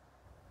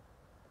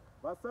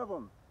 Verse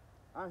 7.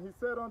 And he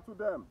said unto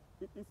them,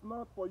 It is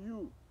not for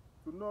you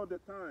to know the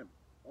time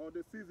or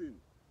the season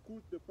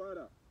which the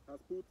Father has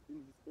put in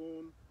his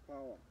own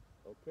power.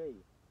 Okay,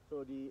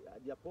 so the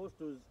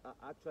apostles are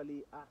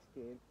actually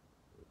asking,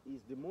 is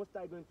the Most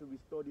High going to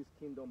restore this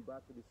kingdom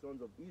back to the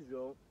sons of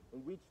Israel? In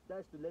which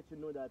that's to let you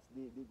know that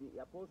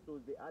the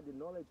apostles, they had the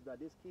knowledge that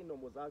this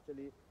kingdom was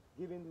actually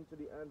given into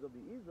the hands of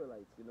the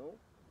Israelites, you know.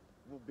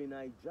 We've been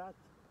hijacked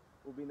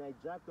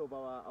of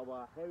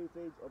our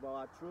heritage, of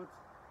our truth.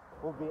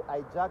 We've been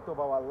hijacked of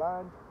our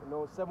land, you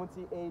know,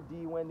 70 AD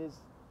when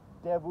these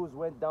devils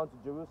went down to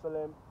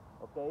Jerusalem,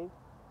 okay,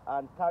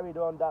 and carried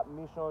on that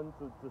mission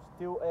to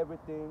steal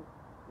everything,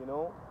 you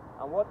know.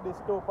 And what they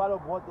stole,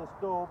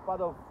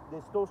 they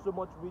stole so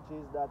much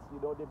riches that,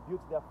 you know, they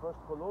built their first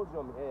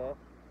Colosseum here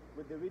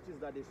with the riches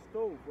that they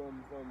stole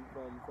from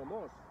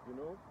us, you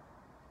know.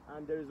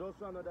 And there is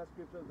also another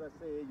scriptures that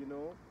say, you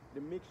know,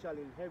 the meek shall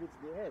inherit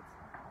the earth.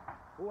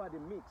 Who are the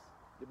meeks?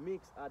 The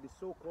meeks are the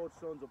so-called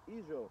sons of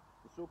Israel,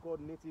 the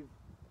so-called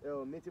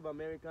Native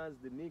Americans,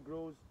 the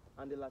Negroes,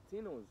 and the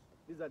Latinos.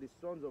 These are the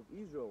sons of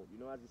Israel, you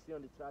know, as you see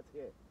on the chart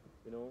here.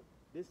 You know,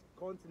 this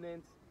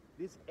continent,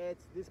 this earth,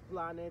 this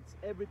planet,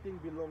 everything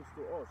belongs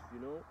to us,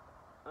 you know.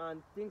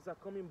 And things are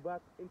coming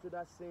back into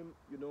that same,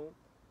 you know,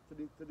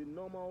 to the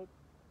normal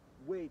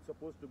way it's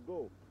supposed to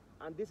go.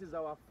 And this is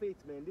our fate,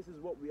 man. This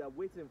is what we are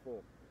waiting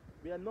for.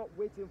 We are not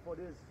waiting for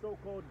this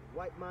so-called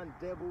white man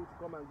devil to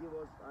come and give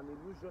us an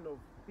illusion of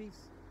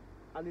peace,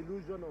 an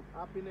illusion of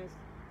happiness,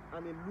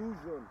 an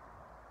illusion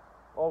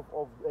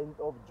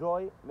of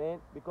joy,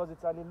 man, because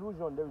it's an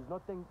illusion. There is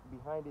nothing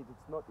behind it.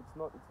 It's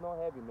not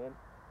heavy, man.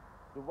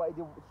 The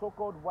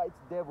so-called white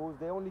devils,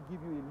 they only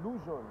give you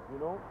illusions, you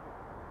know.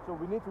 So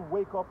we need to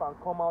wake up and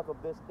come out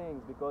of these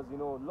things, because, you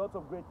know, lots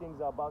of great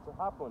things are about to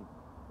happen.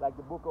 Like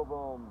the book of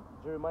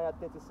Jeremiah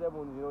 37,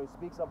 you know, it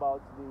speaks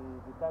about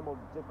the time of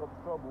Jacob's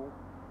trouble,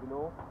 you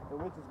know, in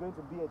which is going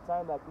to be a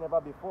time like never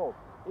before.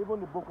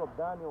 Even the book of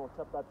Daniel,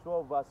 chapter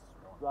 12, verse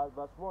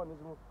 1,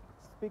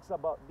 speaks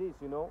about this,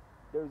 you know.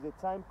 There is a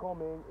time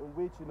coming in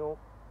which, you know,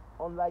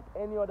 unlike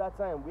any other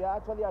time, we are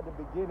actually at the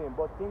beginning,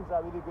 but things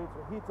are really going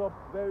to heat up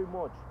very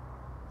much.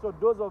 So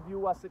those of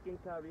you who are seeking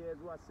careers,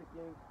 who are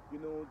seeking, you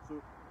know,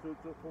 to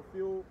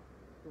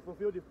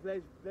fulfill the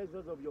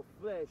pleasures of your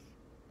flesh,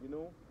 you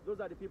know,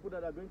 those are the people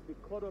that are going to be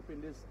caught up in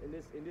this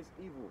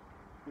evil,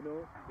 you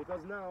know,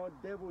 because now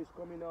devil is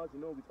coming out, you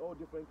know, with all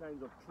different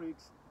kinds of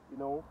tricks, you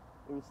know.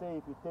 He will say,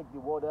 if you take the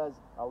waters,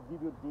 I'll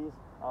give you this,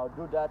 I'll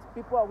do that.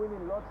 People are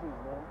winning lotteries,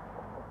 man.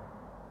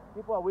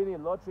 People are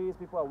winning lotteries,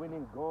 people are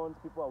winning guns,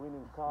 people are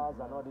winning cars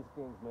and all these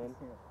things, man.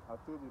 I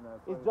told you now.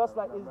 It's just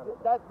like,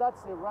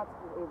 that's a rat.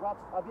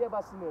 Have you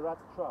ever seen a rat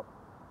trap?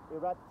 A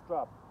rat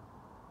trap.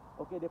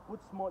 Okay, they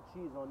put small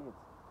cheese on it,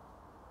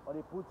 or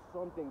they put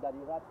something that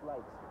the rat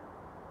likes.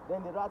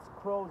 Then the rat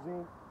crawls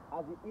in.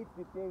 As he eats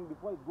the thing,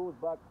 before it goes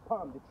back,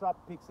 bam, the trap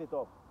picks it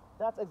up.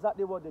 That's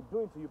exactly what they're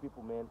doing to you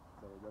people, man.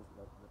 So that's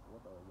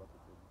what I was about to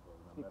say before.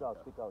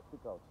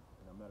 Speak out.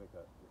 In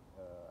America,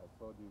 I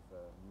saw this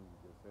news.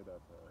 They say that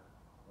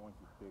once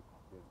you take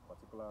this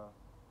particular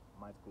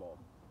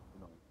nightclub, you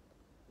know,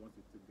 once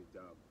you take the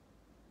job,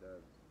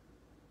 that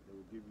they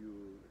will give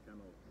you a kind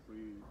of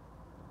free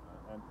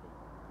entry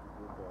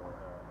to go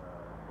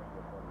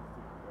for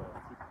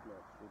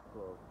strip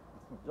club.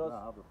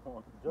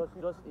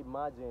 Just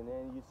imagine,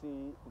 and you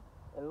see,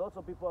 and lots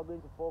of people are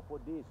going to fall for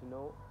this, you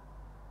know.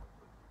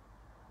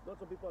 Lots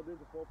of people are going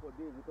to fall for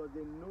this because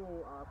they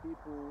know our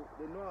people.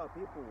 They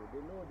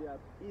know they are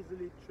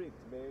easily tricked,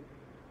 man.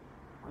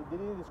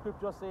 The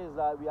scripture says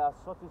that we are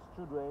sottish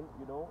children,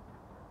 you know.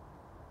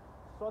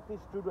 Sottish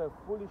children,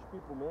 foolish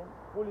people, man.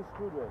 Foolish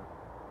children.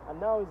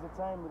 And now is the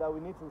time that we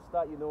need to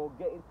start, you know,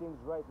 getting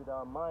things right with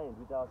our mind,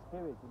 with our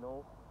spirit, you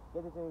know.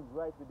 Getting things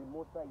right with the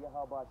Most High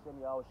Yahweh Hashem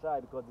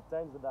Yahushai, because the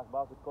times that are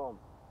about to come,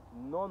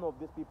 none of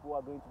these people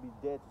are going to be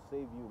there to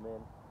save you,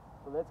 man.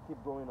 So let's keep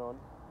going on.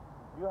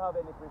 Do you have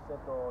any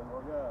precept or no?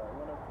 Yeah, I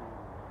wanted to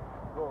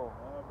go.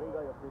 Bring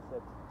out your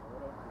precept. I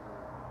wanted to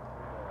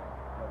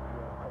like we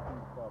were talking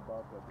before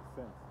about the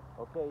saints.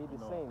 Okay, the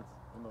saints.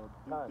 You know,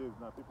 these days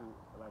now people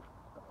like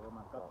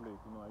Roman Catholic,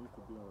 you know, I used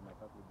to be a Roman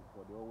Catholic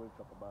before, they always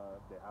talk about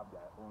they have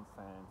their own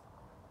saints.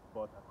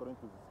 But according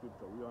to the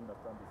scripture, we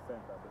understand the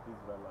saints are the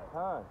Israelites.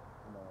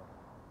 You know,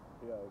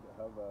 here I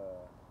have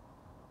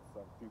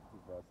Psalm 50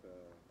 verse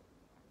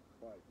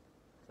 5.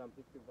 Psalm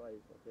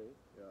 55, okay.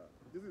 Yeah.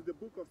 This is the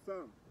book of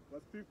Psalm,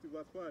 verse 50,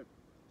 verse 5.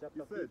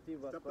 Chapter 50,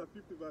 verse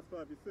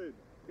 5. He said,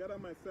 gather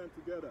my saints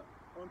together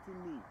unto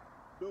me,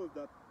 those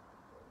have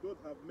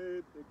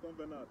made a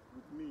covenant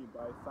with me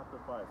by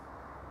sacrifice.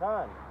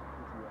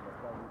 Which we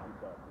understand who did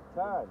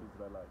that.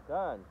 Israelites.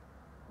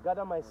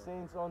 Gather my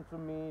saints unto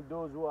me,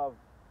 those who have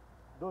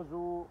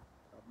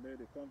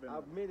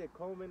made a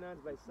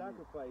covenant by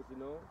sacrifice,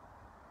 you know.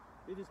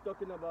 This is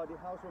talking about the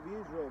house of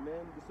Israel,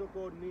 man. The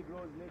so-called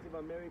Negroes, Native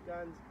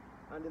Americans,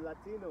 and the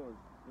Latinos,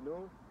 you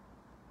know.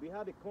 We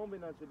had a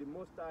covenant with the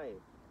Most High,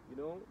 you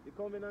know. The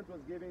covenant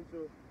was given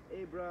to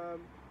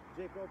Abraham,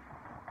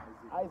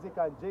 Isaac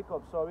and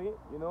Jacob,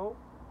 you know.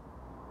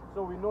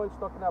 So we know it's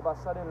talking about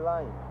a certain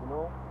line, you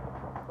know.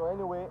 So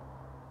anyway,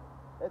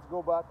 let's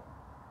go back.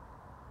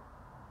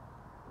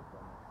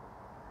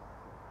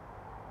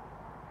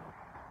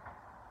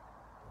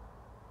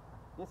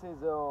 This is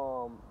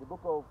the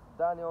book of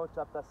Daniel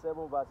chapter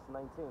 7 verse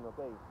 19,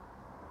 okay.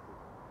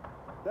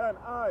 Then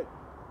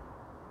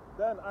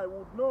I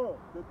would know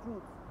the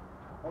truth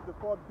of the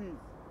fourth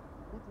beast,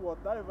 which was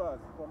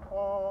diverse from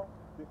all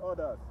the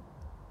others,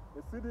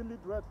 exceedingly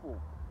dreadful,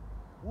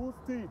 whose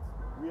teeth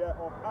were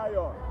of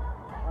iron,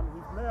 and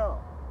his nail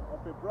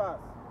of a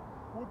brass,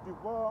 who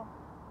devoured,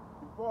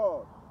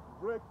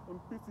 break in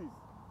pieces,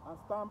 and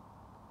stamp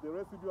the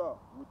residue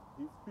with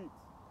his feet.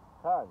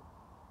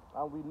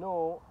 And we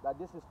know that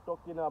this is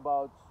talking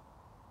about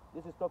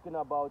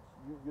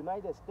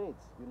United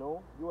States, you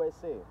know,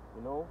 USA,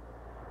 you know.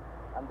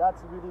 And that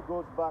really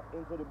goes back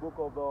into the book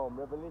of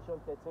Revelation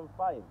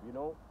 13:5, you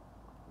know.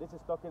 This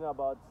is talking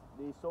about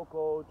the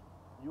so-called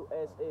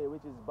USA,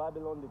 which is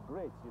Babylon the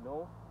Great, you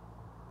know.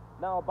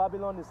 Now,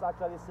 Babylon is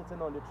actually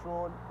sitting on the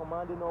throne,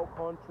 commanding all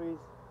countries.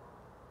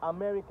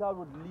 America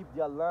would leave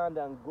their land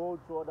and go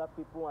to other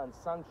people and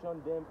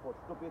sanction them for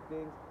stupid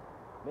things.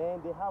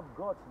 Man, they have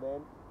guts,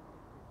 man.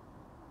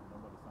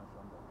 Nobody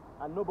sanctions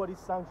them. And nobody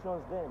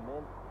sanctions them,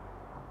 man.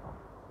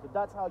 So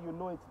that's how you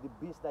know it's the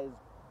beast that is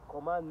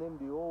commanding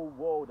the whole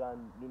world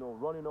and, you know,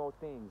 running all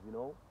things, you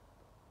know.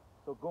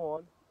 So go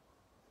on.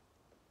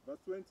 Verse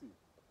 20.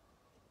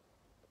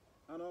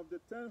 And of the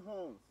 10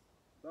 horns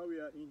that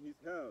were in his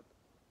head,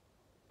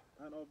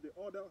 and of the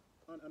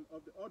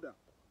other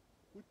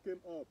which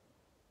came up,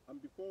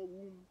 and before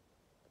whom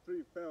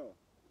 3 fell,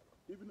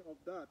 even of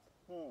that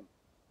horn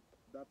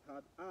that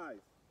had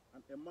eyes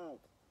and a mouth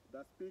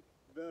that speak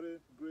very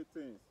great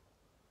things,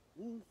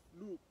 whose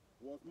look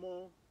was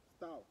more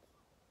stout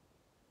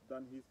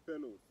than his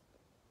fellows.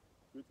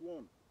 With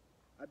 1,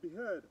 I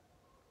beheld,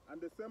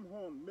 and the same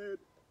horn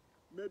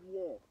made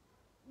war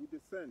with the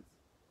saints,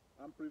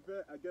 and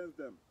prevailed against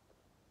them.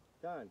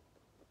 Done.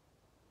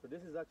 So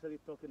this is actually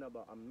talking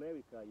about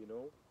America, you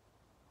know.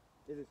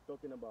 This is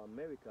talking about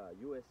America,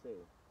 USA.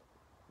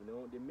 You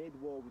know, they made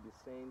war with the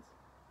saints,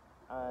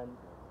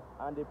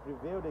 and they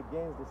prevailed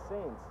against the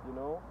saints, you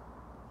know.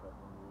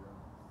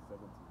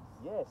 70s.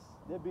 Yes,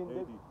 they've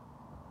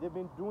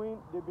been doing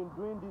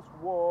this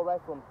war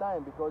right from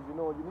time, because, you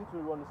know, you need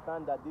to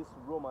understand that these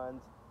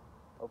Romans,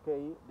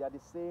 okay, they are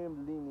the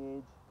same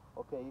lineage,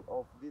 okay,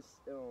 of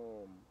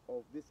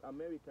these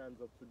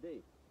Americans of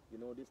today. You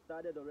know, they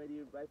started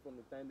already right from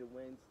the time they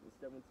went in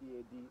 70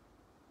 AD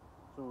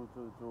to,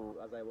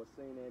 as I was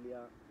saying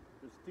earlier,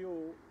 to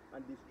steal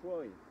and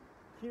destroy,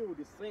 kill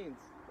the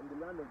saints in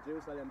the land of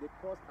Jerusalem. They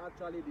caused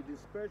actually the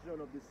dispersion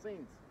of the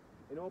saints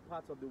in all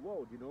parts of the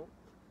world, you know.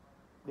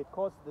 They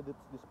caused the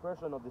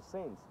dispersion of the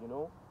saints, you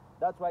know.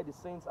 That's why the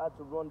saints had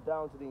to run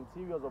down to the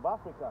interiors of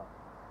Africa,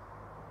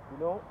 you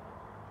know.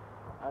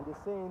 And the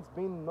saints,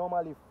 being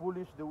normally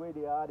foolish the way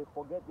they are, they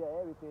forget their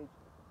heritage.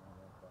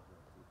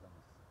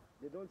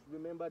 They don't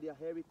remember their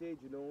heritage,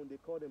 you know. They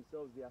call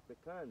themselves the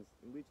Africans,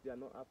 in which they are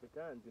not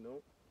Africans, you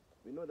know.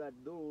 We know that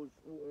those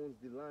who owns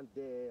the land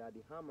there are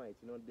the Hamites,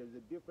 you know. There's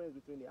a difference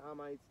between the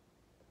Hamites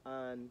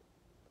and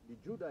the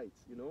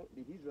Judites, you know,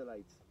 the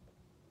Israelites.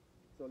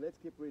 So let's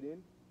keep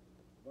reading.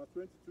 Verse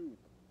 22.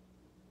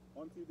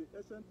 Until the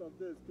Ancient of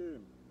Days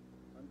came,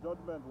 and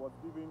judgment was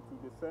given to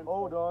the saints.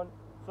 Hold on.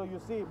 So you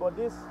see, but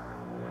this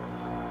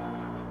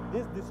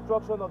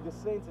destruction of the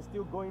saints is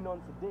still going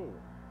on today.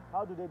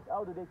 How do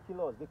they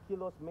kill us? They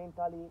kill us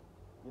mentally,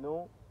 you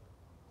know,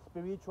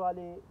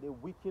 spiritually. They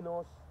weaken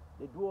us.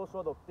 They do all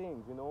sorts of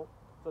things, you know.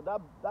 So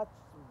that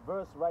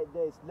verse right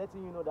there is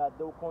letting you know that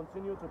they will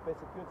continue to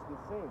persecute the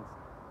saints,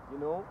 you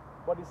know.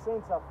 But the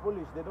saints are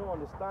foolish. They don't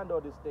understand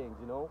all these things,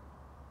 you know.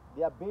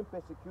 They are being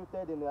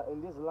persecuted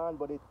in this land,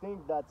 but they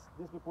think that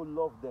these people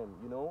love them,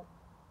 you know.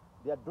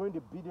 They are doing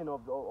the bidding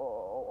of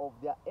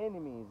their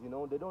enemies, you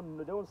know. They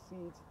don't see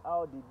it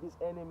how this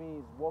enemy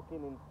is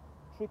working in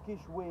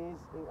trickish ways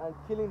and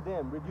killing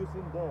them,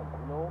 reducing them,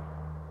 you know,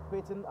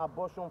 creating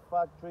abortion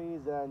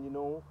factories and, you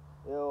know,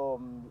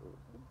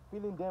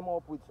 filling them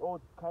up with all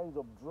kinds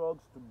of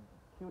drugs to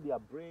kill their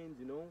brains,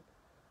 you know.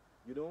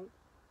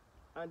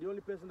 And the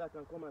only person that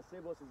can come and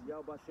save us is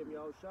Yahweh Shem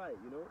Yahushai,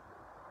 you know.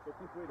 So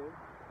keep reading.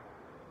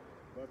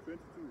 Verse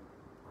 22.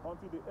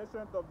 Until the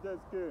Ancient of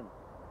Days came,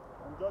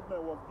 and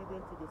judgment was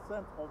given to the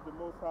saints of the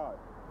Most High.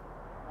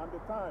 And the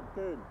time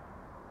came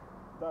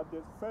that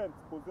the saints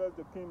possessed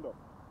the kingdom.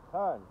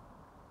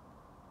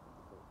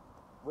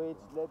 Wait,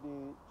 let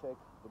me check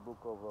the book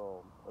of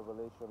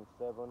Revelation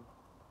 7.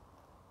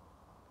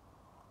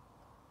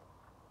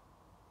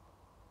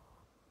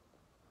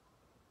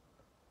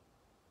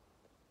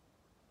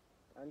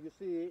 And you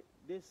see,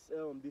 this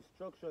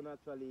destruction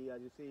actually,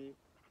 as you see,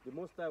 the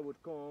Most High would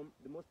come.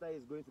 The Most High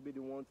is going to be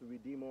the one to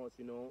redeem us,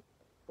 you know,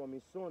 from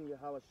his son,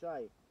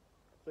 Yahushai.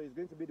 So he's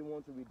going to be the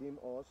one to redeem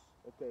us,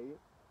 okay,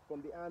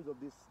 from the hands of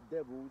these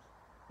devils.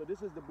 So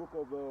this is the book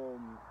of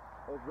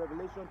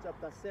Revelation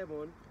chapter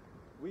 7,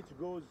 which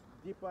goes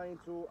deeper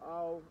into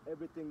how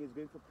everything is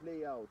going to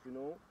play out, you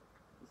know.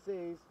 It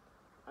says,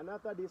 and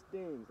after these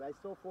things, I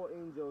saw 4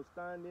 angels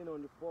standing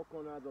on the 4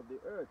 corners of the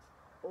earth,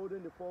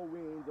 holding the 4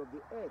 winds of the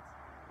earth,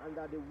 and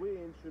that the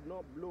wind should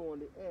not blow on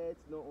the earth,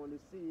 nor on the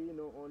sea,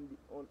 nor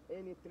on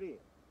any tree.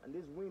 And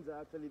these winds are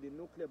actually the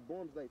nuclear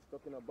bombs that it's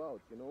talking about,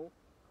 you know.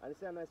 And it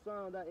said, and I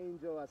saw another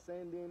angel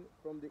ascending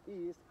from the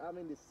east,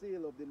 having the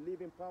seal of the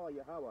living power,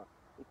 Yahweh.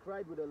 He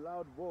cried with a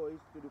loud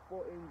voice to the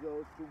 4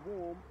 angels to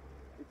whom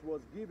it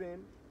was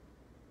given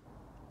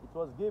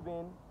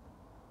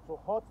to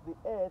hurt the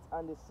earth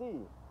and the sea,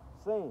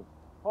 saying,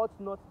 hurt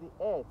not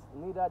the earth,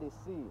 neither the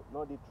sea,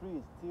 nor the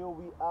trees, till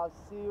we have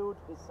sealed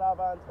the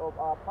servants of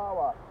our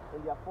power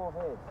in their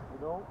foreheads, you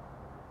know.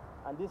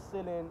 And this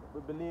sealing,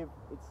 we believe,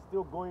 it's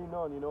still going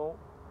on, you know.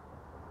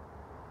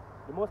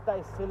 The Most High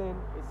is sealing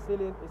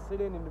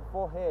in the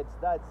foreheads.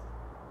 That's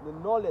the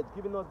knowledge,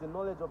 giving us the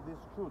knowledge of this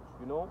truth,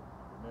 you know.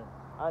 Amen.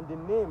 And the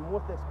name,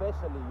 most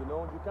especially, you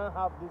know, you can't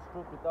have this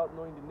truth without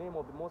knowing the name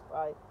of the Most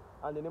High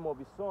and the name of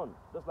His Son.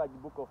 Just like the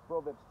book of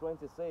Proverbs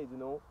 20 says, you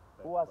know,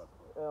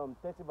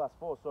 30 verse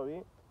 4,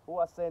 sorry,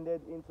 who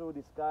ascended into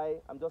the sky,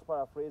 I'm just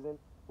paraphrasing,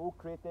 who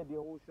created the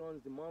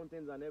oceans, the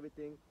mountains and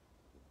everything.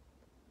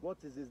 What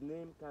is His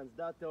name? Canst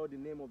thou tell the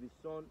name of His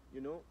Son?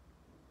 You know,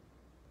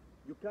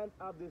 you can't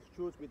have this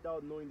truth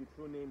without knowing the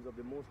true names of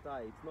the Most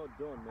High. It's not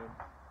done, man.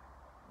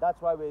 That's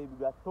why we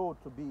are told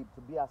to be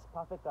as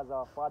perfect as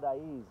our Father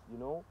is, you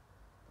know.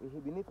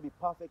 We need to be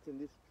perfect in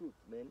this truth,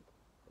 man.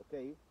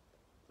 Okay?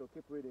 So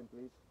keep reading,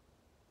 please.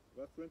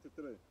 Verse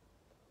 23.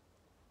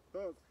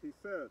 Thus He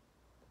said,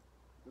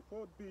 the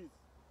fourth beast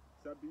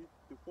shall be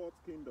the fourth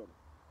kingdom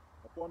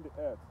upon the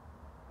earth,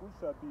 which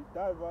shall be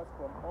diverse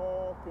from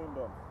all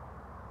kingdoms,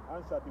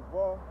 and shall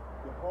devour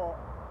the whole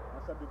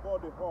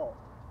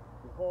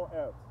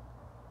earth,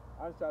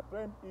 and shall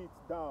tread it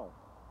down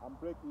and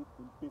break it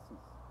in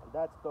pieces.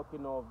 That's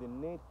talking of the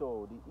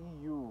NATO, the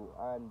EU,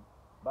 and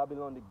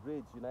Babylon the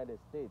Great, United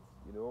States,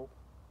 you know.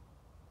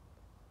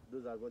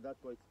 That's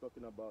what it's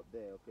talking about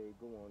there. Okay,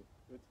 go on.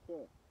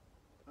 24.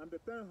 And the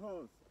 10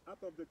 horns out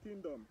of the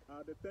kingdom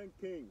are the 10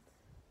 kings,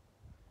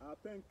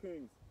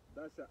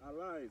 that shall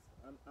arise,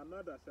 and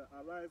another shall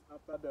arise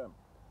after them,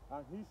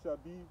 and he shall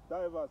be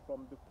diverse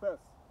from the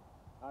first,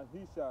 and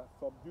he shall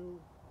subdue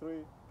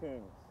 3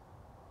 kings.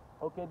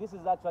 Okay, this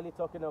is actually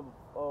talking of,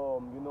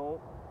 you know,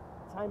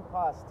 time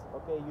past.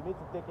 Okay, you need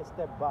to take a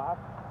step back.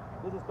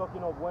 This is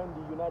talking of when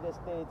the United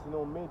States, you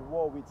know, made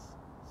war with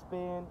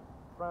Spain,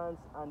 France,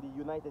 and the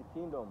United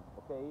Kingdom.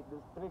 Okay,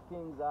 these 3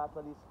 kings are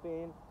actually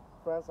Spain,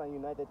 France, and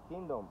United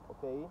Kingdom.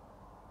 Okay,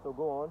 so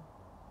go on.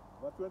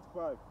 Verse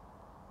 25.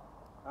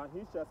 And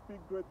he shall speak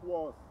great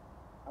words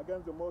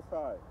against the Most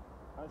High,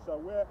 and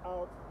shall wear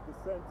out the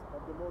saints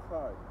of the Most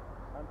High,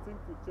 and think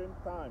to change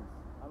times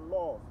and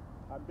laws,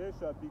 and they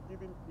shall be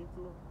given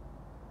into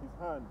his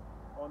hand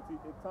until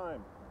a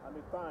time and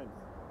the times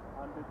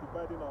and the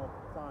dividing of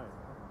time.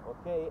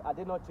 Okay, are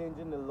they not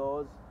changing the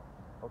laws?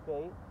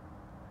 Okay,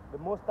 the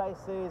Most High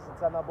says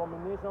it's an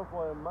abomination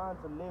for a man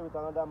to lay with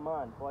another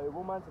man, for a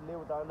woman to lay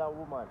with another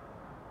woman.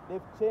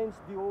 They've changed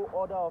the whole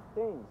order of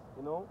things,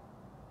 you know.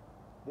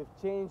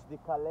 They've changed the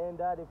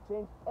calendar, they've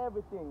changed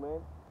everything,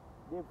 man.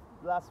 They've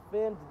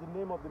blasphemed the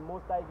name of the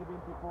Most High, giving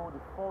people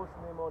the false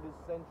name all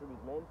these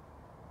centuries, man.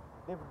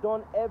 They've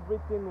done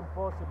everything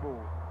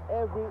impossible.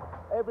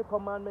 Every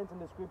commandment in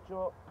the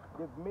scripture,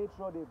 they've made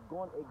sure they've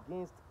gone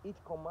against each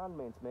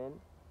commandment, man.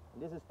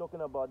 And this is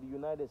talking about the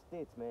United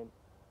States, man.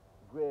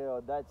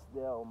 That's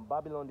the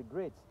Babylon the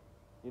Great,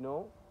 you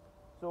know.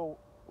 So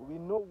we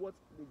know what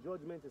the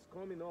judgment is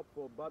coming up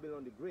for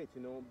Babylon the Great,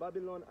 you know.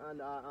 Babylon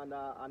and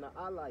our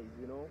allies,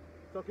 you know.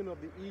 Talking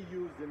of the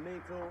EUs, the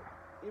NATO,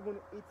 even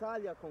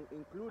Italy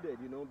included,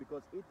 you know,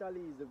 because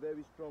Italy is a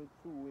very strong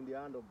tool in the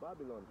hand of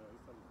Babylon.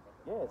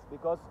 Yes,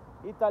 because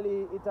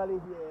Italy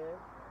here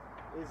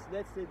is,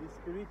 let's say,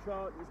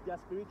 their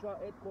spiritual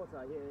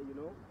headquarters here, you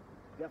know.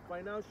 Their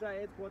financial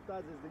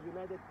headquarters is the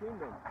United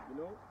Kingdom,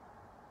 you know.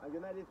 And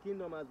United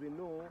Kingdom, as we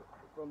know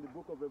from the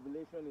book of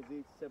Revelation, is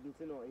it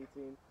 17 or 18?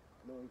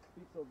 You know, it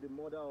speaks of the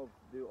mother of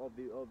the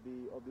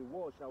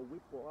world shall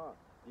weep for her.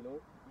 You know,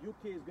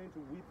 UK is going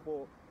to weep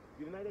for,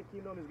 the United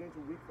Kingdom is going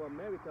to weep for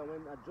America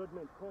when a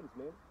judgment comes,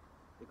 man.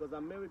 Because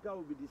America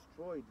will be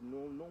destroyed.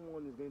 No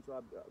one is going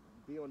to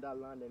be on that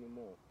land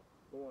anymore.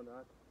 Go on,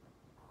 Art.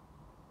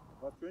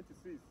 Verse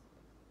 26.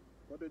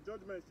 For the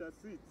judgment shall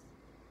sit,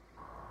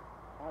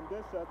 and they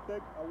shall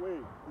take away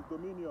his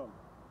dominion,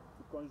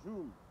 to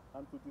consume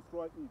and to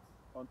destroy it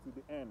unto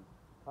the end.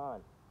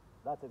 And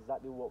that's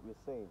exactly what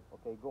we're saying.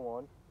 Okay, go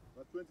on.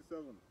 Verse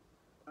 27.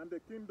 And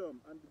the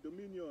kingdom and the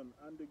dominion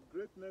and the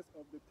greatness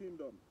of the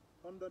kingdom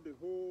under the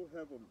whole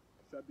heaven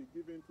shall be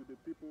given to the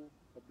people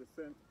of the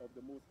saints of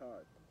the Most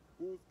High,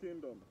 whose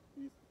kingdom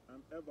is an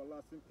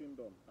everlasting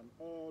kingdom, and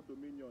all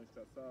dominion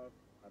shall serve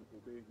and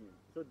obey him.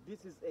 So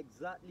this is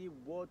exactly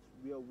what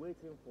we are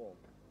waiting for.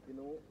 You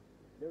know,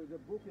 there is a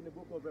book in the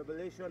book of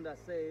Revelation that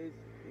says,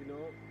 you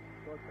know,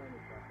 four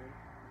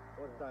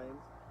times.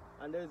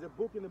 And there is a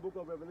book in the book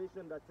of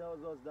Revelation that tells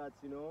us that,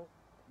 you know,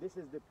 this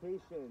is the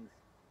patience.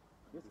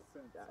 This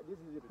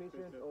is the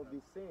patience of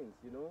the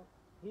saints, you know.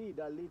 He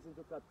that leads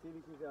into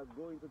captivity shall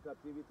go into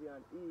captivity,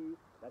 and he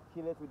that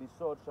killeth with the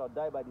sword shall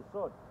die by the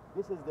sword.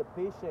 This is the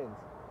patience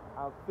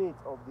and faith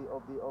of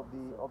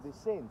the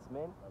saints,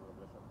 man.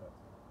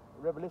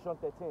 Revelation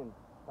 13,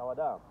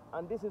 Tawada.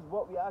 And this is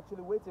what we are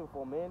actually waiting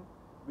for, man.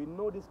 We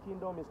know this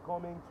kingdom is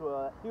coming to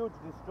a huge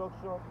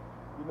destruction,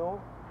 you know,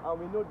 and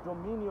we know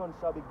dominion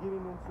shall be given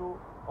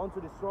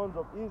unto the sons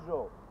of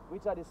Israel,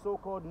 which are the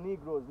so-called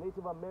Negroes,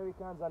 Native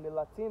Americans, and the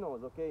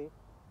Latinos, okay?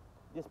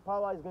 This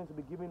power is going to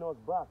be given us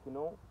back, you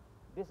know.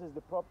 This is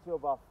the property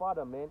of our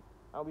Father, man,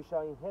 and we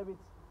shall inherit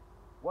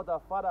what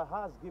our Father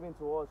has given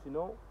to us, you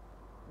know.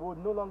 We will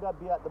no longer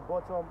be at the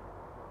bottom.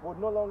 We will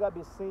no longer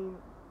be seen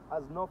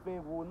as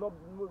nothing. We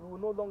will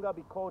no longer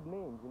be called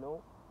names, you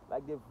know.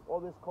 Like they've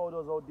always called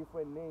us all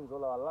different names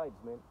all our lives,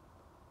 man.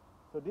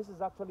 So this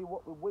is actually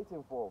what we're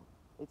waiting for.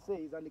 It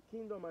says, and the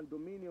kingdom and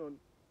dominion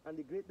and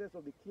the greatness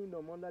of the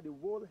kingdom under the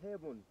whole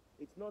heaven.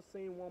 It's not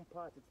saying one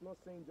part. It's not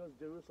saying just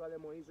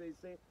Jerusalem or Israel.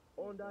 It's saying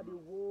under the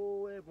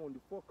whole heaven, the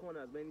four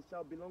corners, man, it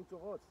shall belong to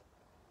us.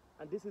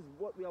 And this is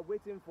what we are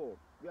waiting for.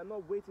 We are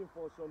not waiting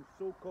for some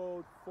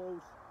so-called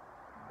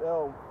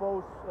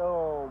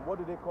what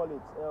do they call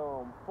it?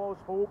 False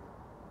hope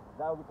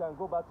that we can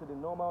go back to the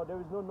normal. There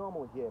is no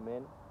normal here,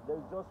 man. There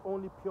is just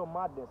only pure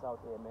madness out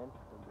here, man.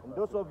 And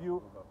those of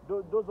you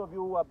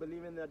who are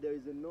believing that there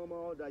is a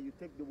normal, that you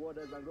take the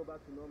waters and go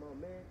back to normal,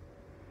 man,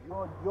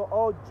 you're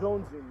all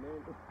jonesing,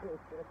 man.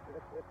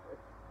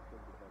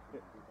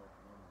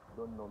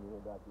 Don't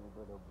nominate that, you're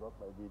going to block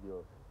my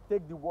video.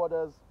 Take the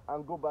waters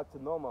and go back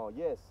to normal.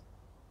 Yes,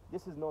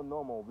 this is not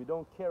normal. We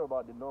don't care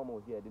about the normal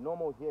here. The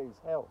normal here is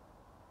hell.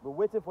 We're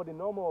waiting for the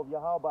normal of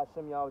Yahweh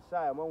Hashem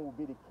Yahushai, when will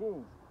be the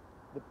kings,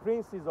 the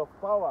princes of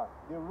power,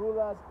 the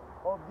rulers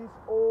of this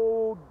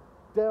old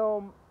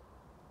damn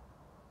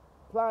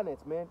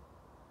planet, man.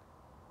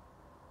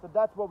 So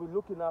that's what we're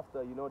looking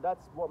after, you know.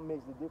 That's what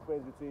makes the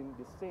difference between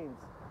the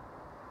saints,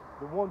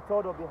 the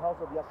 1/3 of the house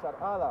of Yashar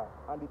Allah,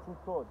 and the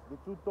 2/3. The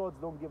 2/3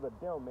 don't give a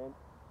damn, man.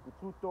 The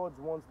 2/3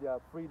 wants their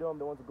freedom.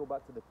 They want to go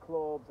back to the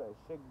clubs and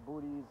shake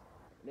booties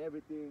and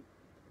everything.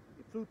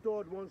 The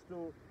 2/3 wants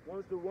to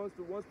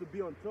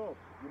be on top,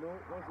 you know,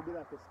 wants to be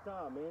like a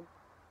star, man.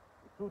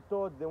 The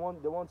 2/3 they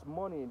want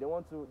money. They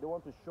want to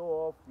show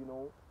off, you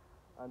know,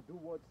 and do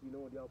what, you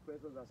know, their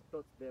oppressors has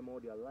taught them all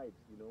their lives,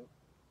 you know.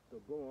 So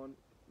go on.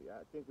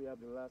 I think we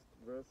have the last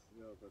verse.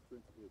 Yeah, verse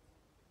 28.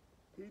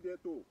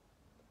 Hitherto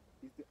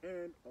is the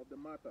end of the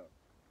matter.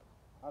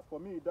 As for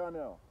me,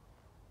 Daniel,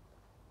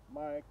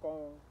 my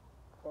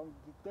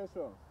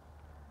cogitations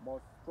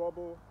must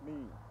trouble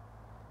me,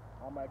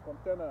 and my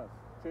conteners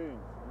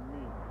change in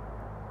me.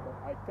 But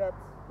I kept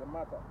the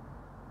matter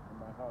in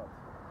my heart.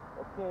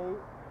 Okay,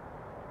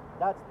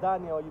 that's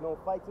Daniel, you know,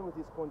 fighting with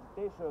his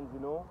cogitations, you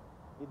know.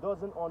 He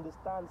doesn't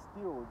understand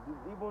still.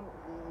 Even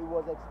he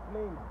was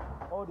explained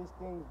all these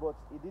things, but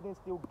he didn't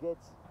still get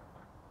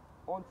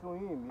onto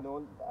him, you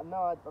know. And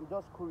now I'm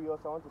just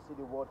curious. I want to see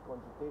the word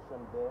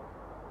cogitation there.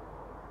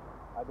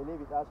 I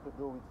believe it has to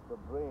do with the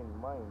brain,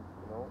 mind,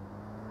 you know.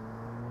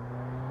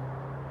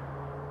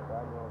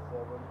 Daniel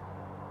 7.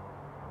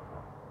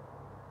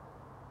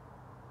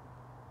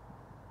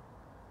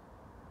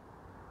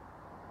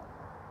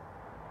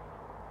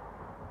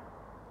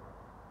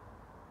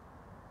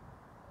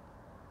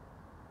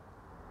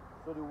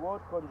 So the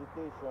word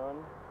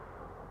cogitation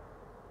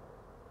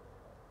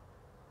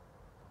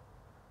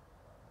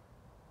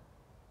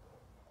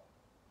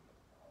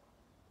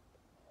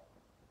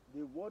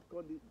is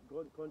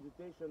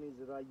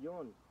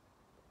rayon,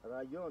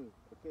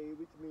 okay,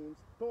 which means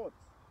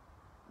thoughts,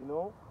 you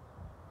know.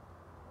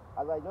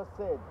 As I just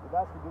said, it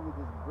has to do with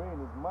his brain,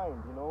 his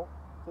mind, you know.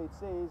 So it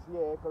says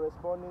here,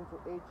 corresponding to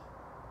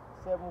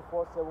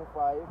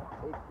H7475,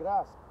 a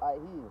grasp,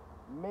 i.e.,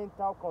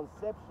 mental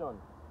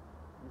conception.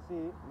 You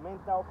see,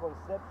 mental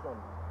conception,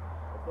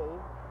 okay?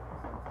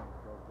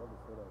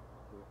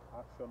 The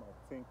action of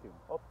thinking.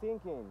 Of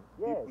thinking,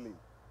 yes.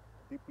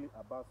 Deeply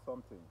about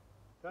something.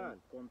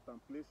 Can.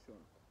 Contemplation.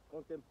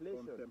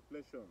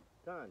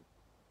 Can.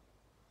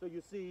 So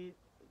you see,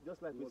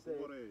 just like we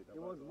said, he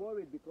was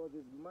worried because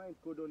his mind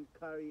couldn't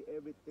carry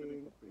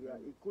everything.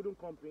 He couldn't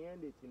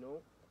comprehend it, you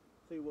know.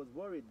 So he was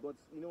worried. But,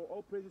 you know,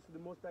 all praises to the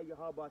Most High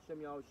Yahweh Hashem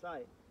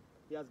Yahushai.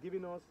 He has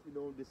given us, you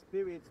know, the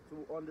spirit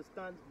to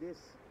understand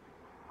these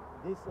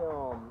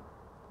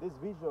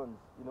visions,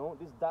 you know,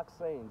 these dark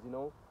sayings, you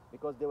know,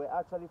 because they were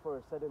actually for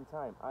a certain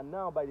time. And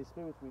now by the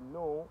spirit we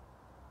know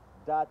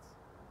that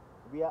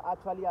we are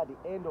actually at the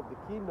end of the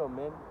kingdom,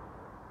 man.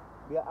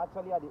 We are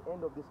actually at the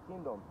end of this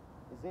kingdom.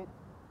 Is it?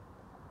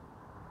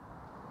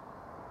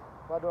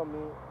 Pardon me,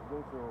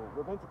 we're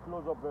going to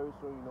close up very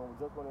soon, you know. We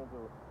just wanted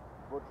to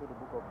go through the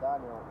book of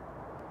Daniel,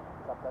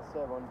 chapter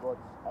 7, but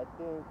I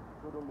think it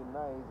wouldn't be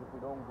nice if we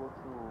don't go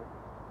through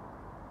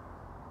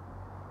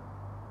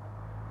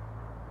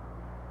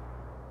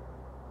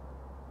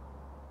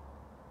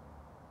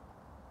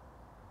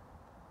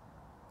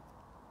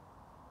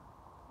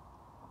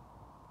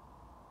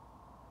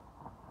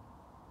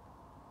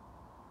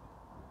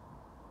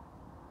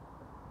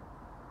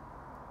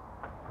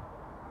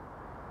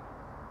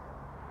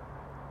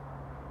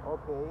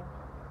okay.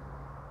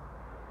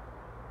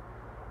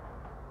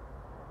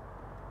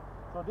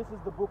 So this is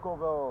the book of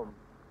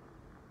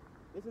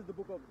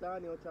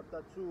Daniel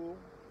chapter 2.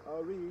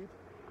 I'll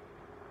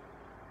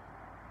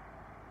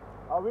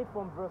read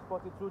from verse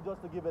 42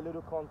 just to give a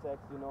little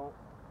context, you know.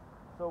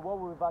 So what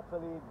we've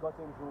actually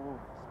gotten to,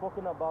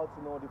 spoken about,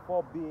 you know, the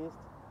 4 beasts,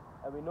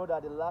 and we know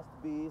that the last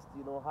beast,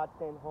 you know, had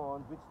 10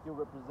 horns, which still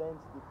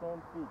represents the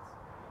 10 feet,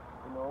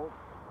 you know,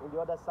 in the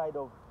other side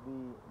of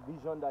the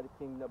vision that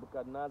King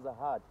Nebuchadnezzar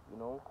had, you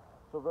know.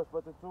 So verse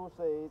 42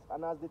 says,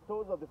 and as the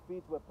toes of the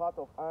feet were part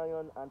of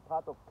iron and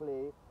part of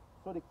clay,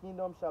 so the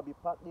kingdom shall be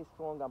partly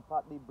strong and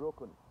partly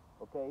broken.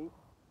 Okay?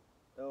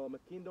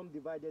 a kingdom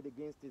divided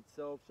against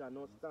itself shall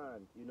not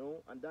stand, you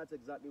know, and that's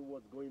exactly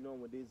what's going on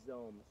with these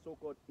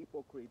so-called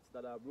hypocrites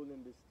that are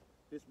ruling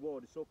this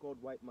world, the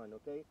so-called white man,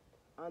 okay?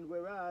 And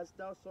whereas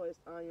thou sawest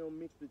iron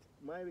mixed with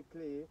miry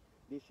clay,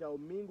 they shall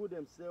mingle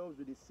themselves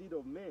with the seed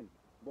of men,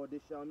 but they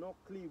shall not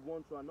cleave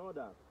one to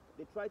another.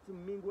 They try to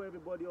mingle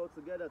everybody all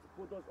together to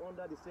put us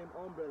under the same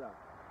umbrella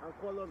and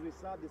call us we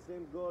serve the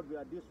same God, we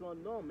are this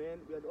one. No, man,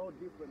 we are all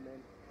different,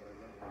 man.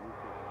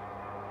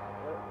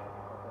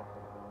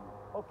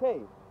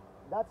 Okay,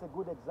 that's a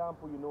good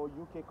example, you know,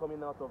 UK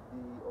coming out of the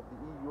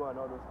EU and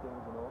all those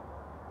things, you know.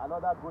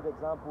 Another good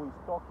example is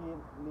Turkey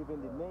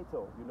leaving the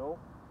NATO, you know.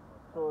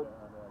 So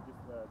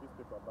this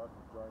people about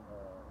to join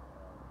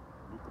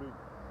Ukraine.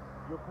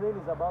 Ukraine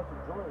is about to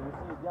join. You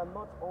see, they are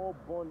not all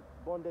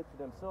bonded to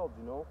themselves,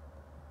 you know.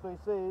 So it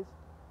says,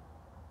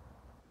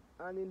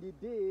 and in the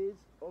days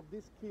of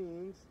these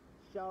kings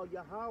shall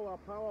Yahweh,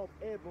 power of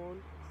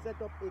heaven,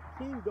 set up a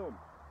kingdom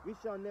which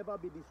shall never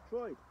be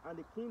destroyed, and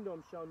the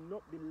kingdom shall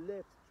not be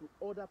left to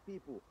other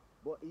people,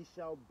 but it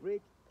shall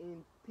break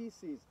in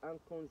pieces and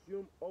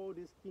consume all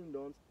these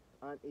kingdoms,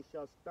 and it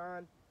shall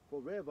stand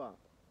forever.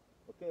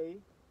 Okay?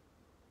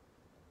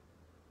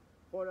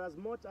 For as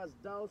much as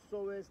thou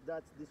sawest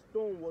that the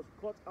stone was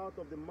cut out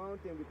of the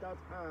mountain without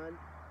hand,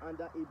 and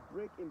that it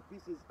break in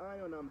pieces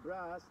iron and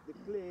brass, the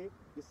clay,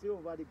 the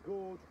silver, the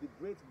gold, the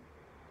great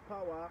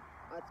power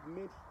had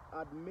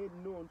made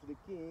known to the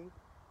king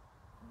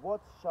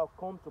what shall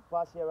come to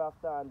pass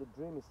hereafter, and the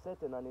dream is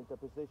certain and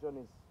interpretation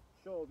is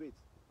sure of it.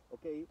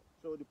 Okay,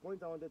 so the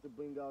point I wanted to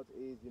bring out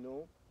is, you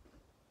know,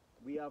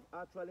 we have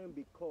actually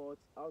been caught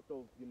out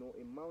of, you know,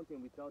 a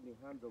mountain without the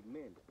hands of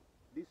men.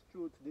 This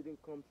truth didn't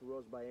come to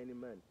us by any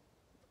man.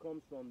 It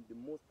comes from the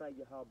Most High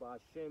Yahweh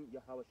Hashem,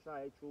 Yahweh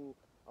Shai, through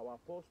our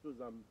apostles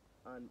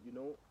and you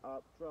know,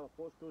 through our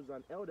apostles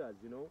and elders,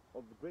 you know,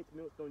 of the Great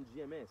Millstone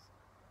GMS.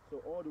 So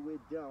all the way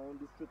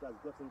down, this truth has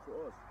gotten to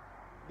us.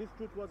 This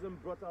truth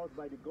wasn't brought out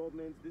by the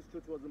government. This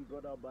truth wasn't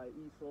brought out by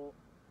Esau.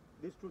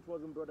 This truth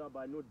wasn't brought out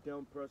by no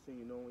damn person,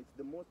 you know. It's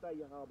the Most High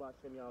Yahweh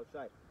Hashem Yahweh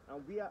Shai.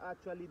 And we are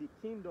actually the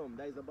kingdom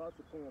that is about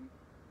to come,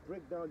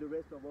 break down the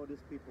rest of all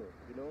these people,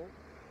 you know.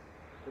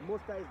 The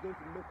Most High is going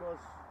to make us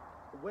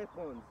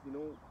weapons, you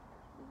know.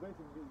 He's going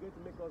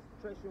to make us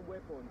threshing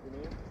weapons, you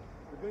know.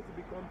 We're going to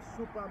become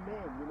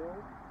supermen, you know.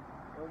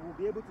 And we'll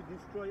be able to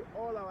destroy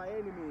all our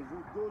enemies,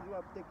 those who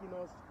have taken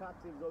us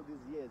captives all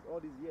these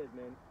years,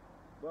 man.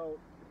 Well,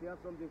 if you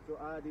have something to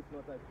add, if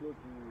not, I close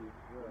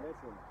the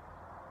lesson.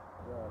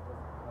 Yeah,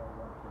 just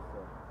one piece.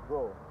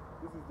 Bro.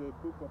 This is the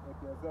book of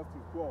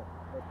Ecclesiastes 12,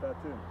 verse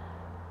 13.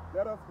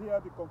 Let us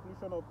hear the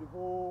conclusion of the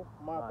whole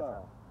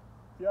matter.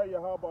 Fear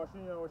Yahweh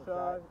Hashem Yahweh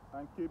Shai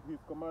and keep his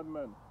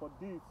commandment, for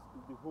this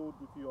is the whole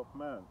duty of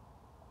man.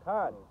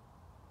 Khan.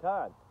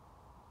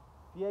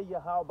 Fear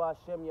Yahweh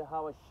Hashem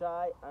Yahweh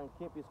Shai and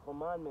keep his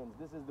commandments.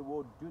 This is the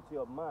whole duty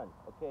of man,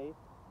 okay?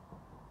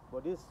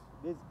 But these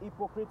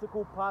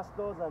hypocritical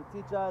pastors and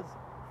teachers,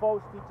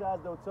 false teachers,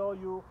 they'll tell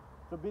you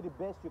to be the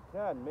best you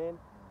can, man.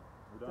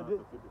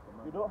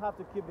 You don't have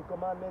to keep the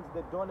commandments.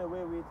 They're done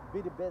away with.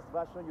 Be the best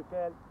version you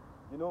can.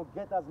 You know,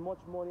 get as much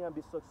money and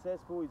be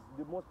successful. It's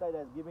the Most High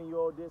that's giving you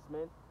all this,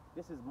 man.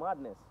 This is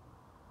madness.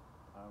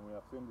 And we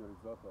have seen the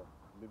result of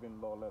living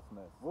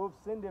lawlessness. We've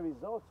seen the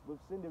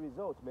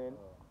results. Man.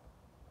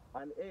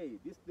 And hey,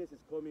 this place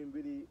is coming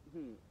really,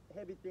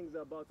 heavy things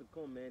are about to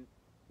come, man.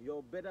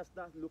 You better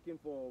start looking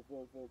for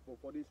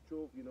this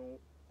truth, you know,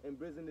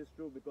 embracing this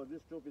truth, because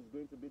this truth is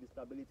going to be the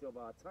stability of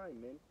our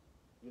time, man.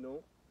 You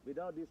know,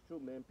 without this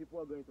truth, man, people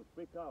are going to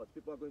freak out.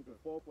 People are going to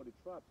fall for the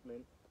traps, man.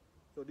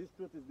 So this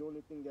truth is the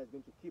only thing that's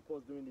going to keep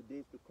us during the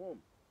days to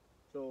come.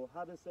 So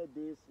having said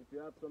this, if you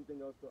have something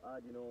else to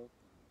add, you know,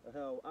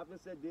 having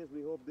said this,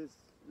 we hope this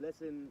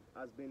lesson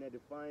has been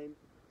edifying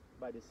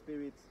by the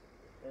Spirit.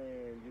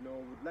 And, you know,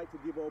 we'd like to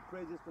give all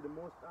praises to the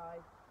Most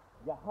High.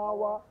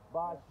 Yahweh,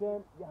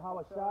 Bahashem,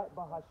 Yahweh Shai,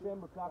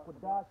 Bahashem,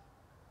 Rukakodash.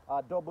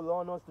 Double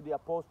honors to the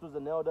apostles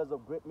and elders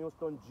of Great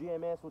Millstone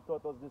GMS who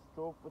taught us this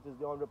truth, which is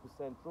the 100%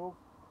 truth.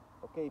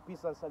 Okay,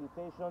 peace and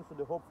salutations to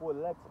the hopeful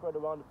elect spread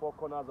around the four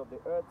corners of the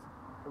earth,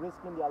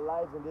 risking their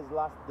lives in these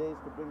last days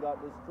to bring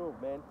out this truth,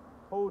 man.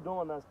 Hold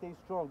on and stay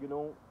strong, you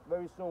know.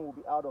 Very soon we'll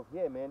be out of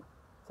here, man.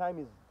 Time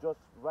is just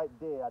right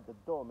there at the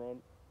door,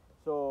 man.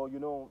 So, you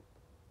know,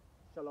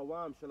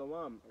 Shalom.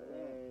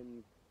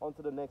 And on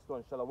to the next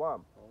one.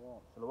 Shalom.